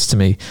makes sense to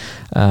me.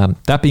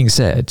 That being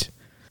said,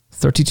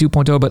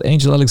 32.0 about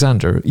Angel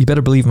Alexander. You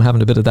better believe I'm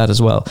having a bit of that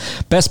as well.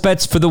 Best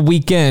bets for the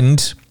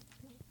weekend.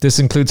 This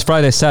includes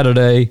Friday,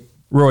 Saturday.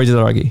 Rory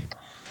Delargy.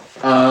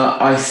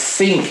 I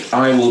think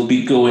I will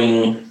be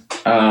going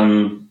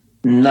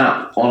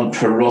Nap on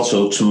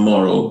Perotto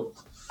tomorrow,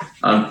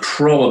 and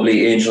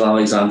probably Angel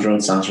Alexander on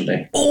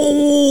Saturday.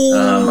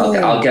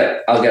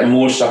 Oh, I'll get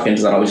more stuck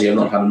into that. Obviously, I've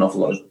not had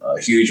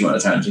a huge amount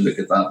of time to look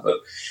at that, but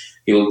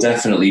he will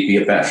definitely be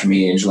a bet for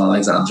me, Angel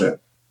Alexander,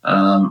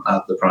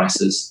 at the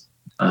prices.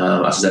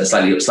 As I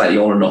said, slightly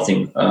all or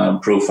nothing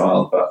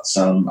profile, but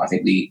I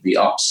think the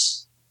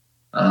ups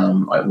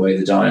outweigh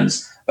the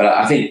downs. But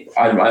I think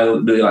I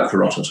really like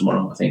Perotto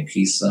tomorrow. I think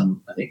he's a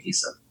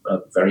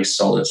very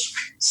solid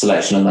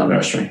selection in that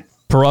nursery.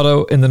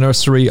 Perotto in the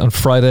nursery on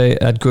Friday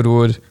at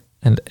Goodwood,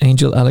 and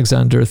Angel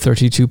Alexander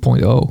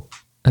 32.0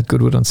 at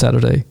Goodwood on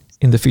Saturday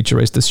in the feature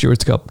race, the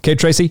Stewards Cup. Kate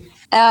Tracy?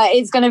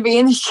 It's going to be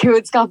in the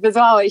Stewards Cup as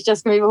well. It's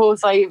just going to be the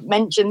horse I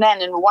mentioned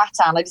then, and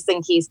Watan. I just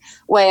think he's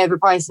way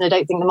overpriced, and I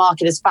don't think the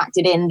market has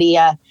factored in the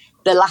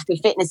lack of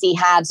fitness he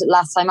had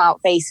last time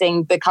out,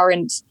 facing the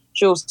current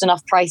short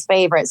enough price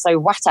favourite.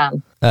 So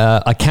Watan.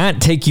 I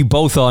can't take you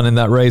both on in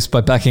that race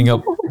by backing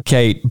up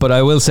Kate, but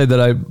I will say that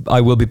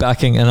I will be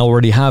backing, and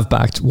already have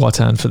backed,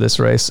 Watan for this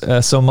race.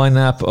 So my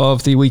nap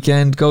of the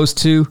weekend goes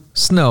to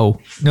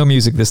Snow. No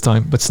music this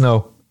time, but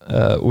Snow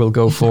we'll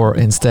go for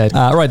instead.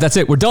 Right, that's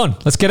it. We're done.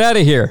 Let's get out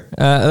of here.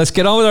 Let's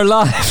get on with our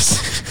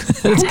lives.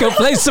 Let's go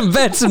play some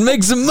bets and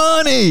make some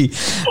money.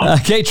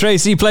 Kate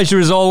Tracy, pleasure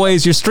as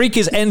always. Your streak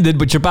is ended,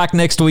 but you're back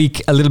next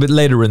week, a little bit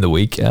later in the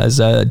week, as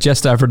Jess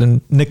Stafford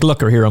and Nick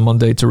Lucker here on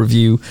Monday to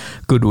review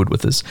Goodwood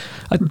with us.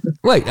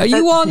 Wait, are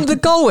you on the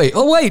Galway?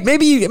 Oh wait,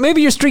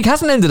 maybe your streak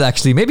hasn't ended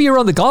actually. Maybe you're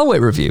on the Galway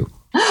review.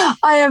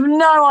 I have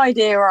no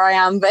idea where I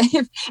am, but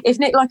if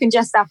Nick Luck and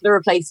Jess Stafford are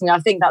replacing me, I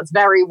think that's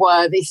very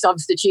worthy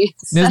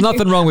substitutes. There's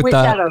nothing wrong with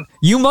that.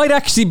 You might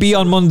actually be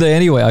on Monday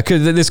anyway.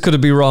 This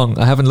could be wrong.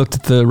 I haven't looked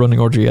at the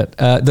running order yet.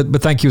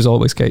 But thank you as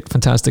always, Kate.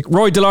 Fantastic.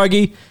 Roy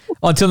Delargy,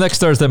 until next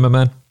Thursday, my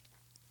man.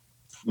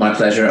 My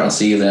pleasure. I'll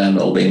see you then,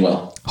 all being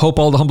well. Hope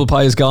all the humble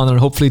pie is gone, and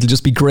hopefully it'll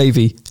just be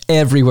gravy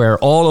everywhere,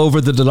 all over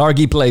the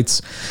Delargy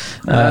plates.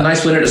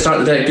 Nice winner to start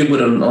the day at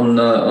Goodwood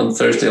on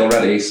Thursday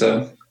already.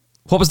 So.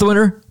 What was the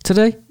winner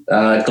today?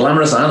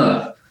 Glamorous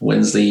Anna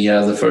wins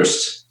the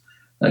first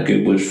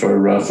Goodwood for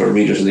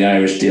readers of the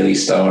Irish Daily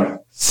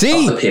Star.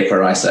 See? Off the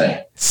paper, I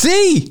say.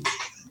 See?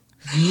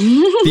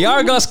 The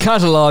Argos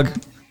catalogue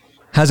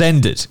has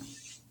ended.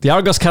 The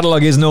Argos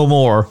catalogue is no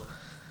more.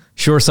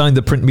 Sure sign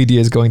the print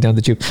media is going down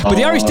the tube. But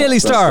the Irish Daily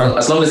Star...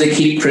 As long as they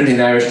keep printing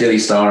the Irish Daily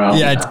Star.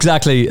 Yeah,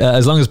 exactly.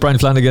 As long as Brian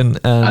Flanagan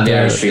and the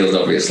Irish Field,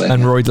 obviously.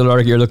 And Rory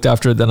Delargy are looked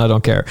after, then I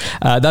don't care.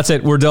 That's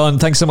it. We're done.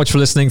 Thanks so much for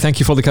listening. Thank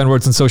you for all the kind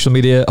words on social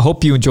media.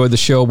 Hope you enjoyed the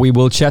show. We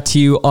will chat to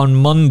you on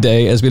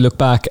Monday as we look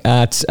back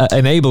at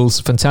Enable's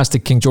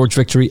fantastic King George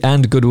victory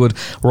and Goodwood.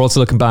 We're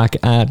also looking back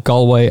at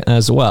Galway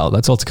as well.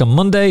 That's all to come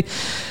Monday.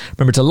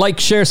 Remember to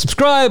like, share,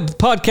 subscribe,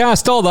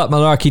 podcast, all that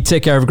malarkey.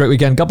 Take care. Have a great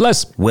weekend. God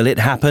bless. Will it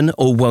happen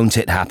or won't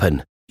it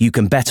happen? You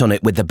can bet on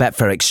it with the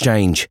Betfair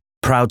Exchange,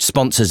 proud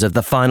sponsors of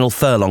the Final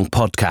Furlong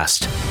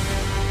podcast.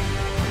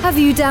 Have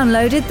you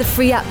downloaded the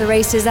free At The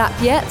Races app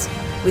yet?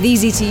 With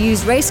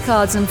easy-to-use race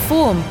cards and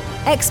form,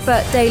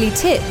 expert daily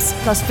tips,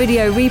 plus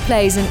video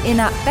replays and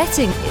in-app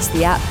betting, it's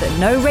the app that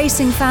no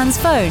racing fan's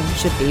phone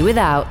should be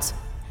without.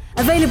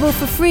 Available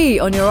for free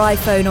on your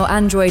iPhone or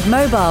Android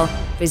mobile.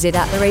 Visit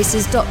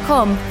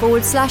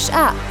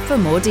attheraces.com/app for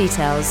more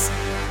details.